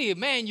good to see you.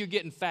 Man, you're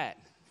getting fat.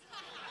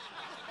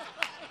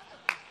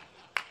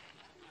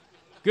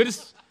 Good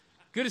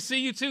to see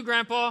you too,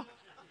 Grandpa.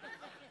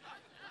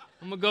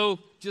 I'm going to go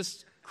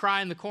just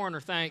cry in the corner,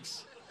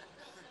 thanks.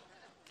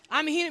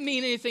 He didn't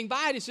mean anything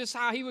by it. It's just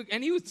how he would,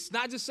 and he would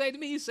not just say to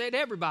me, he'd say to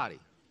everybody.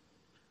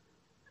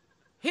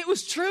 It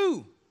was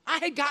true. I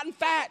had gotten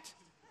fat.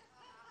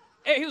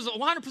 It was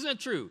 100%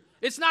 true.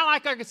 It's not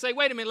like I could say,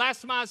 wait a minute,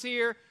 last time I was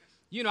here,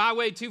 I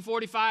weighed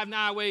 245,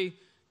 now I weigh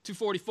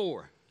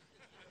 244.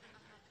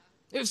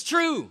 It was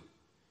true.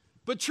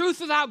 But truth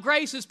without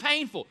grace is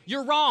painful.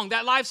 You're wrong.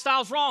 That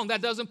lifestyle's wrong.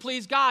 That doesn't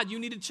please God. You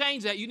need to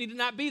change that. You need to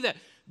not be that.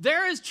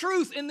 There is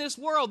truth in this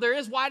world. There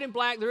is white and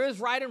black. There is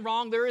right and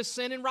wrong. There is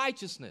sin and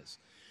righteousness.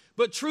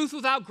 But truth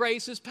without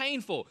grace is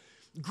painful.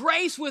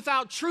 Grace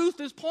without truth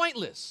is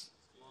pointless.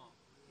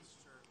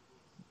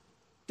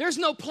 There's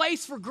no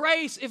place for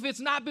grace if it's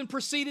not been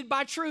preceded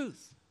by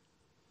truth.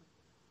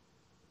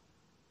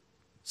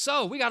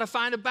 So we got to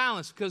find a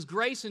balance because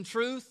grace and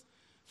truth,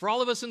 for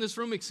all of us in this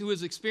room who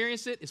has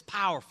experienced it, is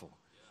powerful.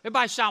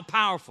 Everybody shout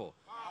powerful.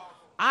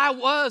 I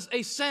was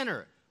a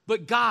sinner,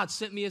 but God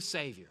sent me a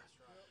Savior.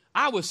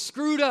 I was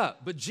screwed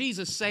up, but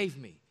Jesus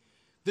saved me.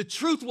 The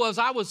truth was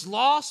I was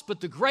lost,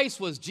 but the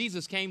grace was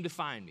Jesus came to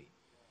find me.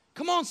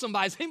 Come on,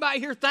 somebody. Is anybody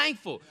here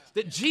thankful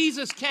that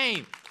Jesus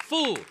came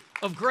full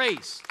of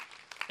grace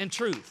and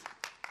truth?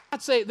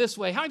 I'd say it this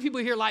way. How many people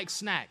here like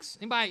snacks?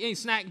 Any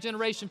snack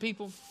generation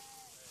people?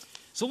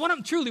 So one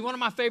of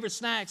my favorite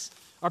snacks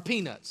are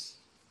peanuts.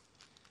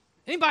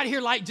 Anybody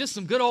here like just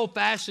some good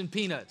old-fashioned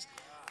peanuts?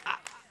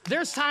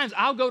 There's times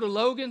I'll go to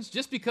Logan's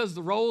just because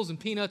the rolls and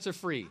peanuts are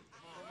free.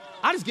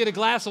 I just get a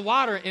glass of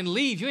water and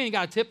leave. You ain't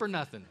got a tip or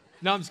nothing.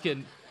 No, I'm just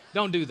kidding.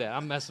 Don't do that.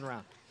 I'm messing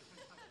around.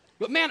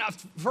 But man,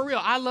 for real,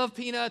 I love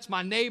peanuts.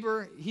 My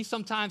neighbor, he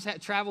sometimes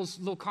travels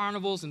little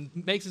carnivals and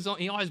makes his own.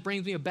 He always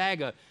brings me a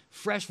bag of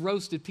fresh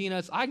roasted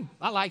peanuts. I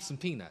like some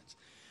peanuts.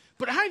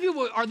 But how many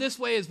people are this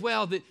way as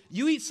well, that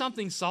you eat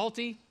something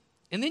salty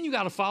and then you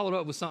got to follow it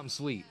up with something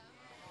sweet?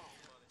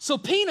 So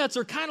peanuts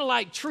are kind of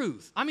like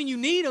truth. You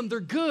need them,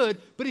 they're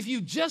good, but if you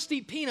just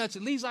eat peanuts,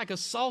 it leaves like a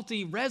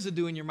salty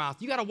residue in your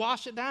mouth. You got to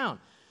wash it down.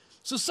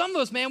 So some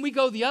of us, man, we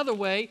go the other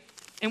way,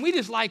 and we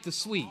just like the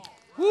sweet.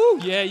 Woo,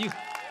 yeah,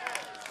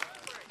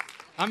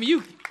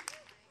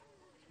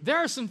 there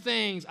are some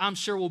things I'm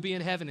sure will be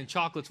in heaven, and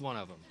chocolate's one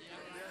of them.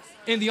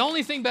 And the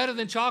only thing better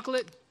than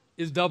chocolate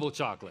is double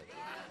chocolate.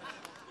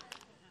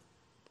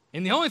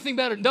 And the only thing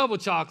better than double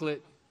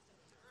chocolate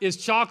is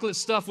chocolate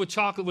stuffed with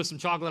chocolate with some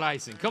chocolate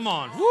icing. Come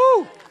on.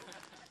 Woo!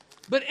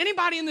 But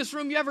anybody in this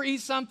room, you ever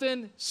eat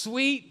something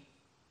sweet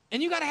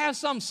and you got to have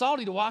something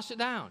salty to wash it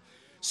down?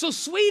 So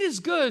sweet is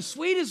good.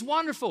 Sweet is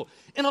wonderful.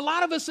 And a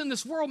lot of us in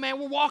this world, man,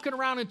 we're walking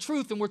around in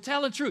truth and we're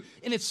telling truth.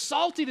 And it's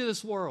salty to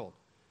this world.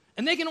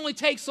 And they can only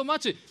take so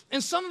much of it.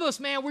 And some of us,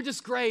 man, we're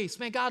just grace.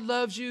 Man, God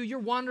loves you. You're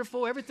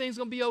wonderful. Everything's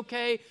going to be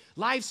okay.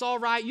 Life's all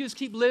right. You just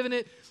keep living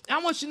it. And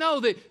I want you to know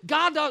that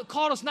God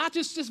called us not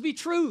just to be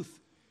truth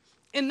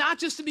and not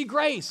just to be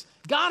grace.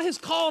 God has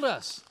called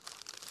us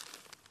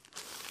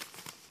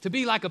to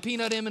be like a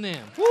peanut M&M.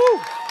 Woo!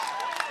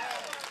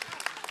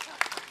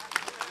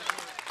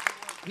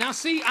 Now,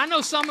 see, I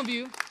know some of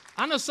you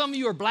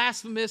are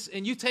blasphemous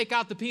and you take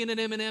out the peanut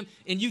M&M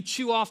and you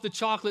chew off the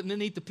chocolate and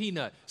then eat the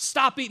peanut.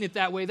 Stop eating it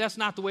that way. That's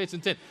not the way it's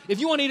intended. If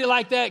you want to eat it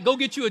like that, go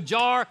get you a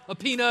jar of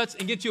peanuts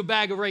and get you a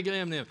bag of regular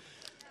M&M.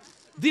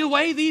 The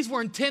way these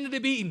were intended to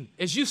be eaten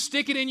is you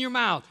stick it in your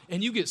mouth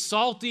and you get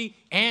salty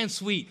and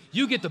sweet.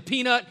 You get the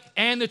peanut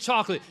and the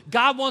chocolate.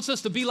 God wants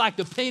us to be like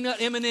the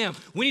peanut M&M.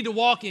 We need to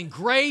walk in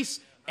grace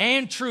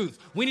and truth.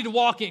 We need to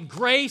walk in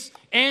grace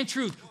and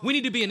truth. We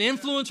need to be an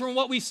influencer in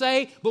what we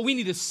say, but we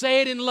need to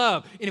say it in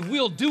love. And if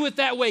we'll do it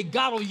that way,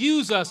 God will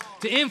use us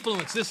to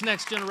influence this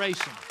next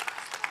generation.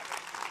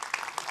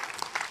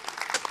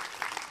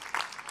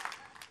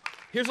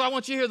 Here's what I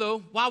want you to hear, though.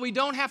 While we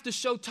don't have to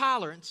show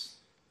tolerance,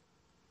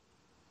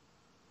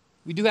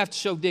 we do have to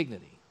show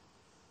dignity.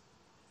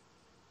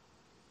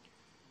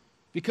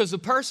 Because the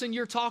person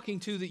you're talking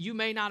to that you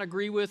may not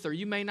agree with or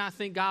you may not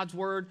think God's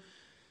word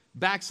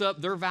backs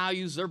up their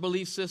values, their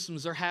belief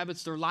systems, their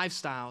habits, their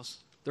lifestyles,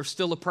 they're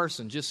still a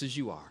person just as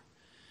you are.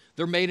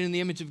 They're made in the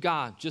image of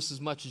God just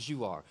as much as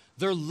you are.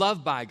 They're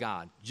loved by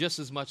God just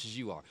as much as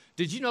you are.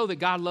 Did you know that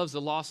God loves the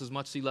lost as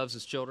much as he loves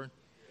his children?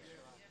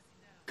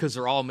 Because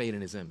they're all made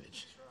in his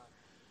image.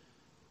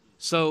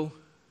 So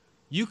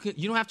you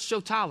don't have to show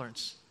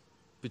tolerance,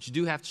 but you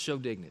do have to show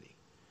dignity.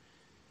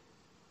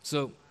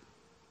 So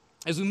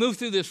as we move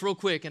through this real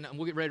quick, and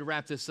we'll get ready to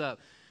wrap this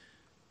up.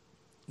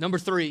 Number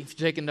 3, if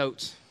you're taking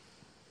notes,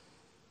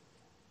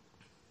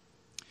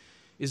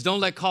 is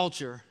don't let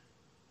culture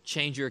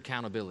change your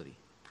accountability.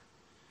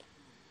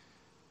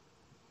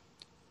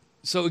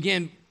 So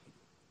again,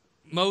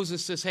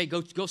 Moses says, hey,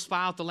 go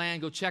spy out the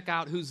land, go check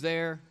out who's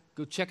there,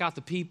 go check out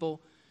the people.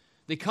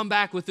 They come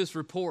back with this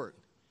report.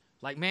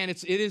 Like, man,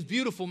 it is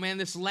beautiful, man.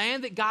 This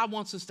land that God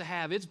wants us to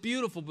have, it's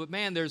beautiful, but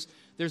man, there's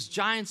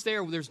giants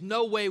there. There's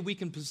no way we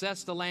can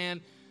possess the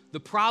land.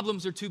 The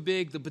problems are too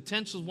big. The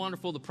potential is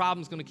wonderful. The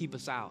problem's going to keep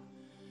us out.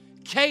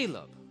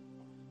 Caleb,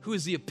 who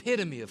is the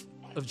epitome of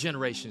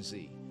Generation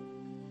Z,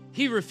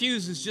 he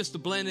refuses just to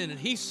blend in, and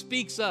he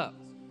speaks up.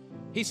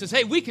 He says,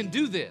 hey, we can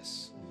do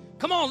this.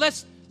 Come on,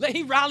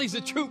 he rallies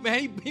the troop,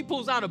 man. He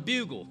pulls out a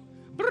bugle.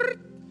 Brrr.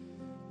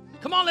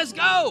 Come on, let's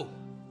go.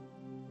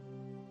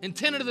 And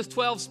 10 of the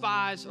 12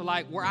 spies are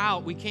like, we're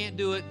out. We can't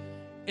do it.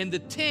 And the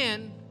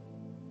 10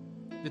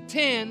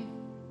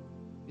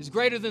 is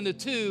greater than the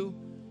 2,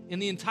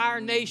 and the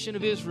entire nation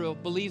of Israel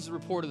believes the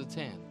report of the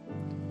 10.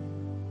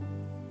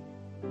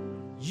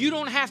 You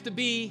don't have to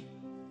be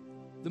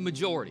the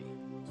majority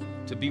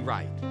to be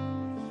right.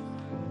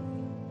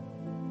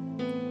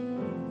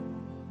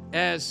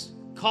 As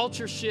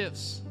culture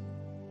shifts,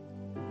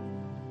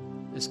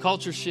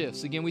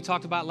 again, we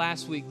talked about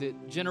last week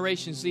that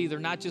Generation Z, they're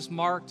not just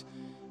marked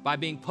by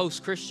being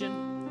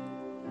post-Christian.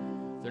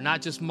 They're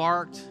not just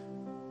marked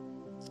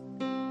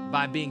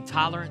by being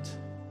tolerant,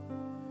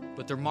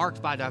 but they're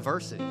marked by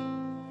diversity.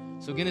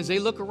 So again, as they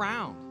look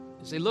around,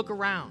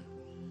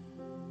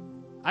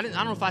 I don't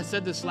know if I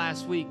said this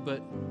last week,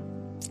 but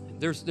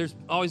there's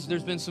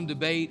been some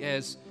debate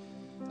as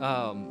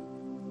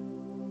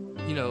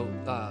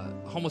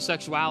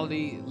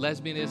homosexuality,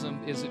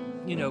 lesbianism is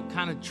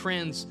kind of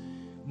trends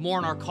more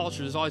in our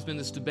culture. There's always been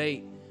this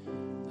debate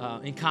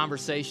in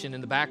conversation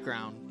in the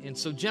background, and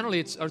so generally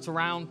it's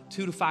around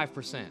 2 to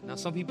 5%. Now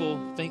some people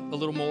think a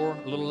little more,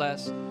 a little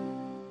less,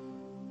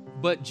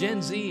 but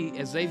Gen Z,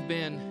 as they've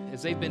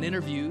been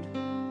interviewed,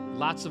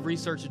 lots of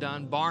research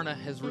done. Barna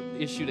has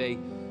issued a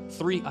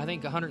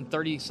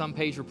 130 some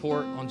page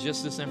report on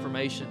just this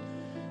information.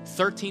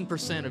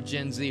 13% of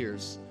Gen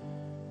Zers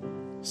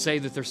say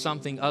that there's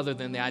something other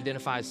than, they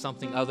identify as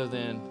something other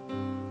than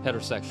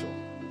heterosexual.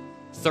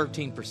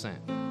 13%.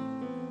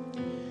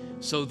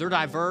 So they're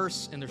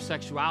diverse in their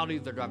sexuality,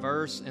 they're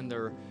diverse in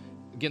their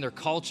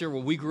culture.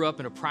 Where we grew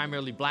up in a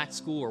primarily black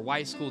school or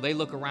white school, they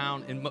look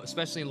around, and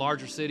especially in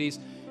larger cities,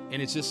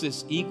 and it's just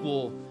this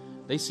equal,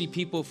 they see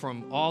people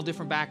from all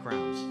different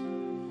backgrounds.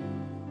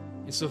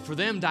 And so for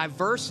them,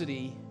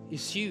 diversity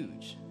is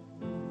huge.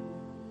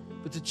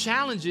 But the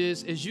challenge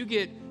is, as you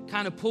get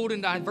kind of pulled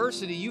in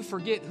diversity, you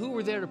forget who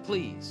we're there to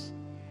please,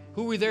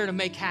 who we're there to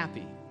make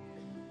happy.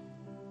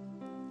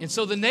 And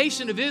so the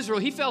nation of Israel,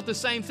 he felt the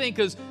same thing,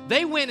 because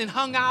they went and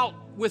hung out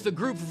with a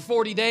group for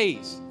 40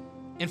 days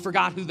and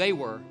forgot who they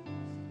were.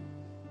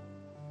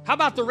 How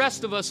about the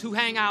rest of us who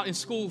hang out in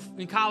school,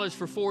 in college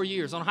for 4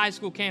 years, on a high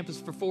school campus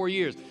for 4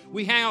 years?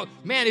 We hang out.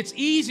 Man, it's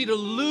easy to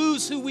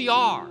lose who we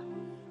are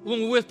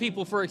when we're with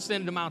people for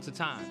extended amounts of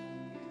time.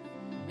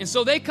 And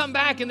so they come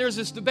back and there's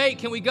this debate.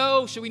 Can we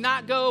go? Should we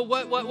not go?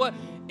 What?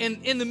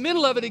 And in the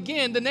middle of it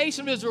again, the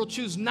nation of Israel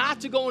choose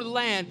not to go into the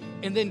land,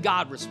 and then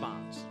God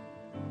responds.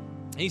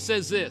 And he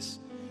says this,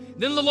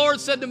 then the Lord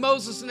said to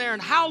Moses and Aaron,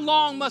 how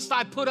long must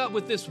I put up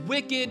with this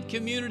wicked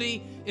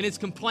community and its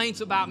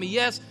complaints about me?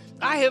 Yes,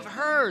 I have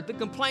heard the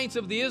complaints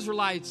of the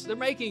Israelites they're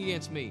making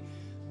against me.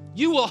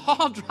 You will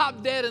all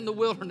drop dead in the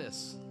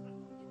wilderness.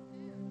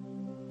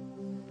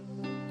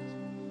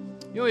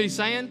 You know what he's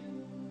saying?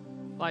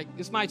 Like,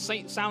 this might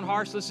sound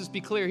harsh. Let's just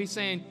be clear. He's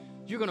saying,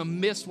 you're going to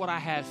miss what I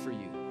had for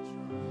you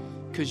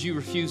because you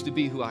refused to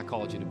be who I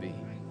called you to be.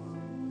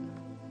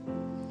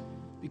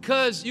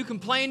 Because you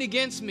complained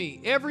against me.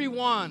 Every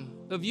one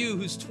of you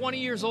who's 20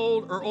 years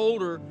old or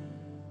older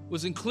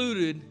was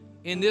included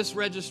in this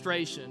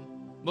registration.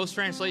 Most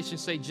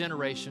translations say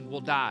generation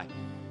will die.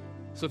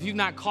 So if you've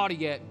not caught it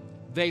yet,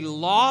 they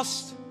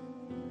lost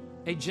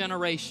a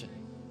generation.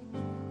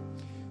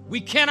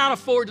 We cannot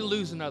afford to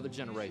lose another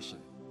generation.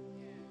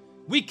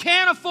 We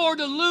can't afford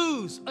to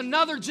lose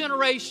another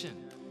generation.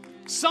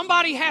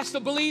 Somebody has to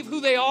believe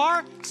who they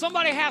are,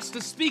 somebody has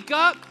to speak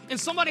up, and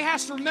somebody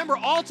has to remember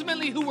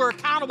ultimately who we're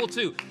accountable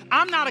to.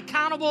 I'm not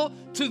accountable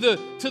to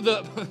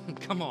the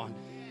come on.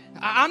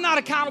 I'm not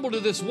accountable to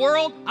this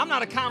world. I'm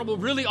not accountable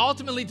really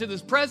ultimately to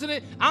this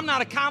president. I'm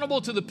not accountable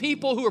to the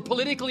people who are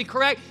politically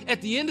correct.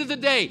 At the end of the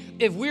day,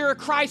 if we're a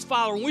Christ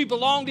follower and we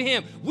belong to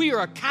him, we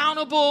are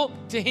accountable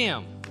to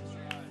him.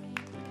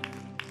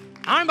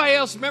 Anybody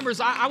else remembers,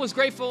 I was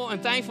grateful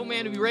and thankful,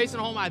 man, to be raised in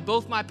a home. I had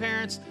both my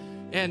parents.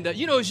 And,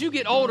 as you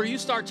get older, you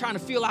start trying to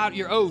feel out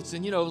your oaths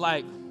and,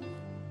 like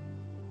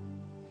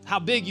how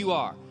big you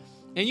are.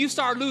 And you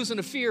start losing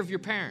the fear of your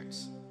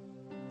parents.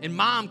 And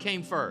mom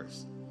came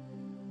first.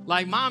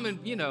 Like mom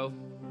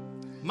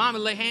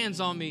would lay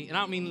hands on me. And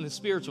I don't mean in a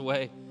spiritual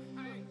way.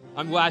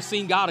 I've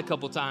seen God a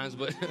couple times,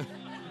 but.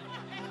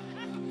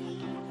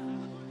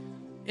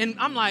 And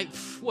I'm like,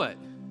 what?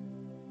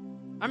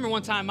 I remember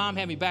one time mom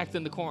had me backed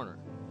in the corner,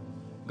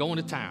 going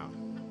to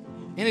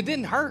town. And it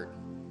didn't hurt.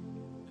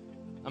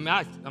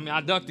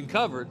 I ducked and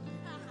covered.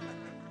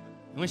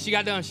 And when she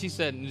got done, she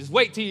said, just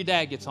wait till your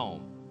dad gets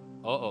home.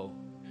 Uh-oh.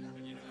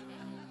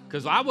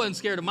 Because I wasn't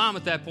scared of mom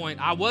at that point.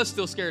 I was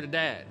still scared of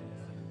dad.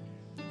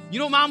 You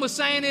know what mom was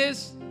saying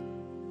is,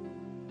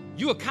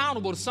 you're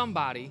accountable to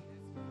somebody,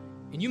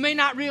 and you may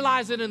not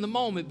realize it in the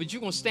moment, but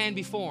you're going to stand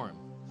before him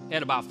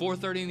at about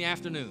 4:30 in the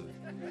afternoon.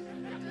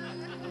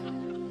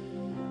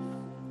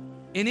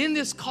 And in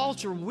this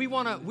culture, we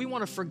want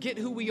to forget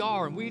who we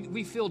are, and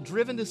we feel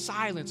driven to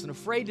silence and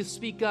afraid to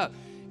speak up,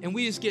 and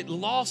we just get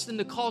lost in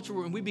the culture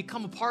and we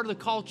become a part of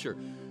the culture.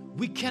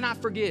 We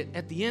cannot forget,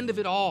 at the end of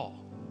it all,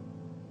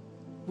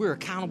 we're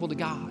accountable to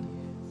God.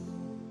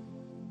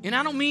 And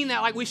I don't mean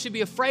that like we should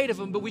be afraid of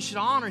him, but we should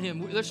honor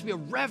him. There should be a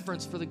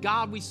reverence for the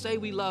God we say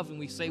we love and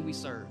we say we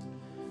serve.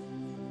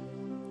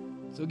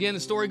 So again,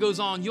 the story goes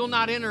on. You'll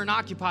not enter and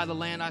occupy the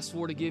land I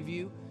swore to give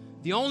you.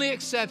 The only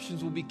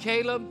exceptions will be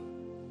Caleb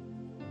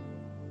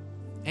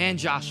and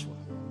Joshua,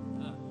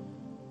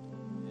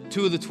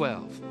 2 of the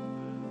 12.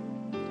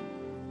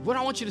 What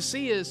I want you to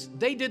see is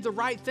they did the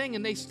right thing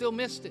and they still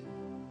missed it.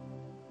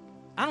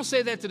 I don't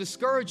say that to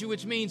discourage you,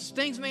 which means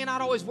things may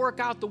not always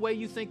work out the way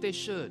you think they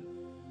should,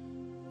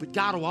 but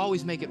God will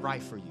always make it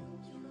right for you.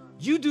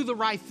 You do the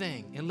right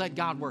thing and let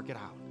God work it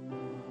out.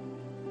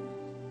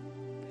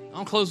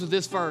 I'll close with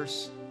this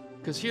verse,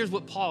 because here's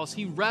what Paul is.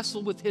 He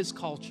wrestled with his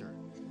culture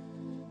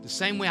the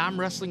same way I'm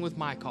wrestling with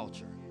my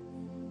culture.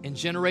 And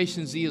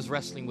Generation Z is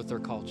wrestling with their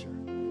culture.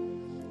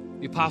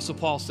 The Apostle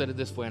Paul said it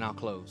this way, and I'll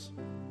close.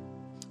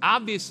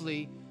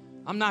 Obviously,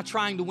 I'm not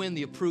trying to win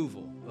the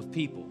approval of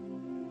people,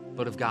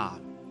 but of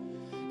God.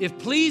 If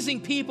pleasing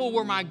people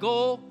were my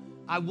goal,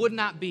 I would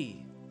not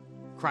be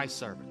Christ's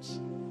servants.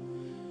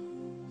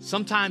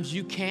 Sometimes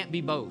you can't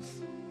be both.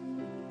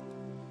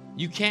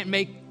 You can't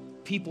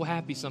make people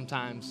happy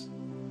sometimes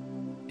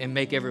and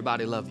make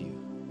everybody love you.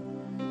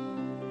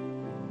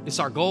 It's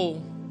our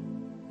goal.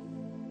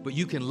 But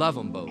you can love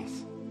them both.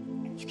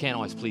 You can't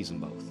always please them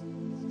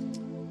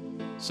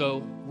both.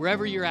 So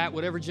wherever you're at,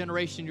 whatever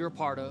generation you're a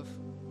part of,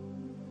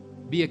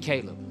 be a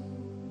Caleb,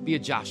 be a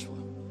Joshua.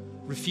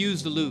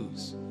 Refuse to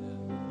lose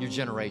your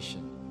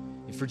generation.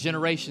 And for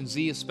Generation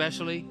Z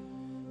especially,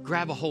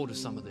 grab a hold of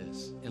some of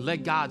this and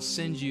let God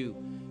send you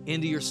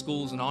into your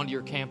schools and onto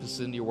your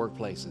campuses, into your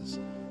workplaces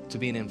to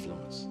be an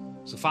influence.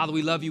 So Father,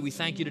 we love you. We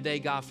thank you today,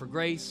 God, for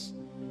grace,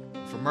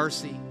 for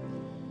mercy.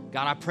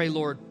 God, I pray,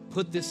 Lord,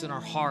 put this in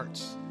our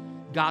hearts.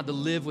 God, to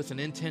live with an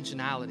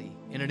intentionality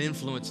and an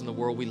influence in the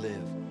world we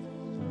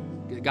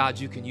live. God,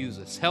 you can use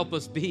us. Help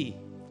us be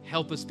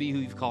who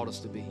you've called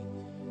us to be.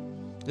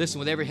 Listen,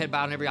 with every head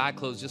bowed and every eye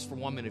closed, just for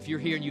 1 minute. If you're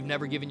here and you've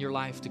never given your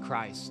life to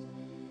Christ,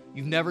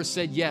 you've never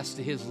said yes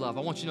to his love,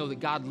 I want you to know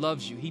that God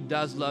loves you. He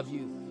does love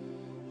you.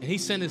 And he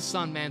sent his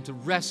son, man, to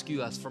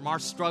rescue us from our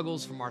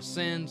struggles, from our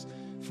sins,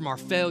 from our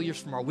failures,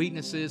 from our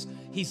weaknesses.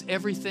 He's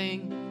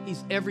everything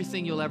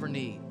you'll ever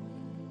need.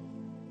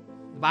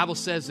 The Bible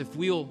says if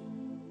we'll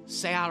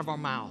say out of our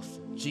mouth,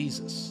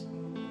 Jesus,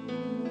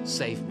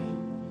 save me.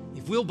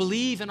 If we'll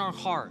believe in our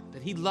heart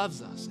that he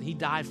loves us and he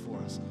died for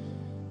us,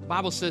 the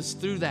Bible says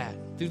through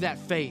that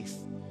faith,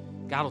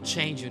 God will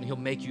change you and he'll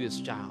make you his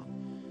child.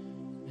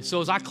 And so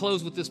as I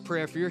close with this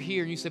prayer, if you're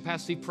here and you say,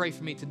 Pastor Steve, pray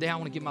for me. Today I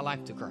want to give my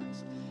life to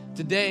Christ.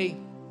 Today,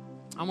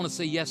 I want to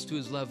say yes to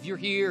his love. If you're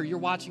here or you're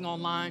watching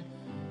online,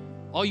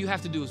 all you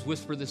have to do is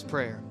whisper this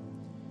prayer.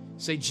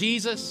 Say,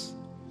 Jesus,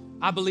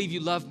 I believe you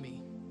love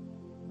me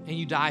and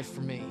you died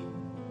for me.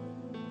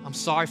 I'm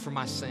sorry for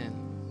my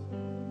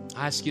sin.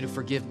 I ask you to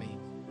forgive me.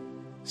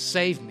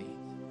 Save me.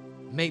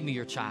 Make me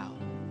your child.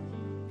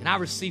 And I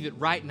receive it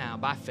right now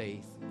by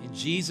faith in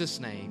Jesus'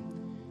 name.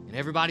 And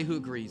everybody who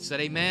agrees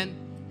said amen.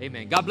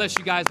 Amen. God bless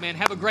you guys, man.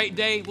 Have a great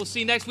day. We'll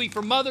see you next week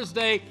for Mother's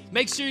Day.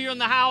 Make sure you're in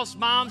the house.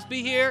 Moms,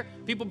 be here.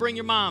 People, bring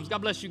your moms. God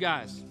bless you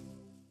guys.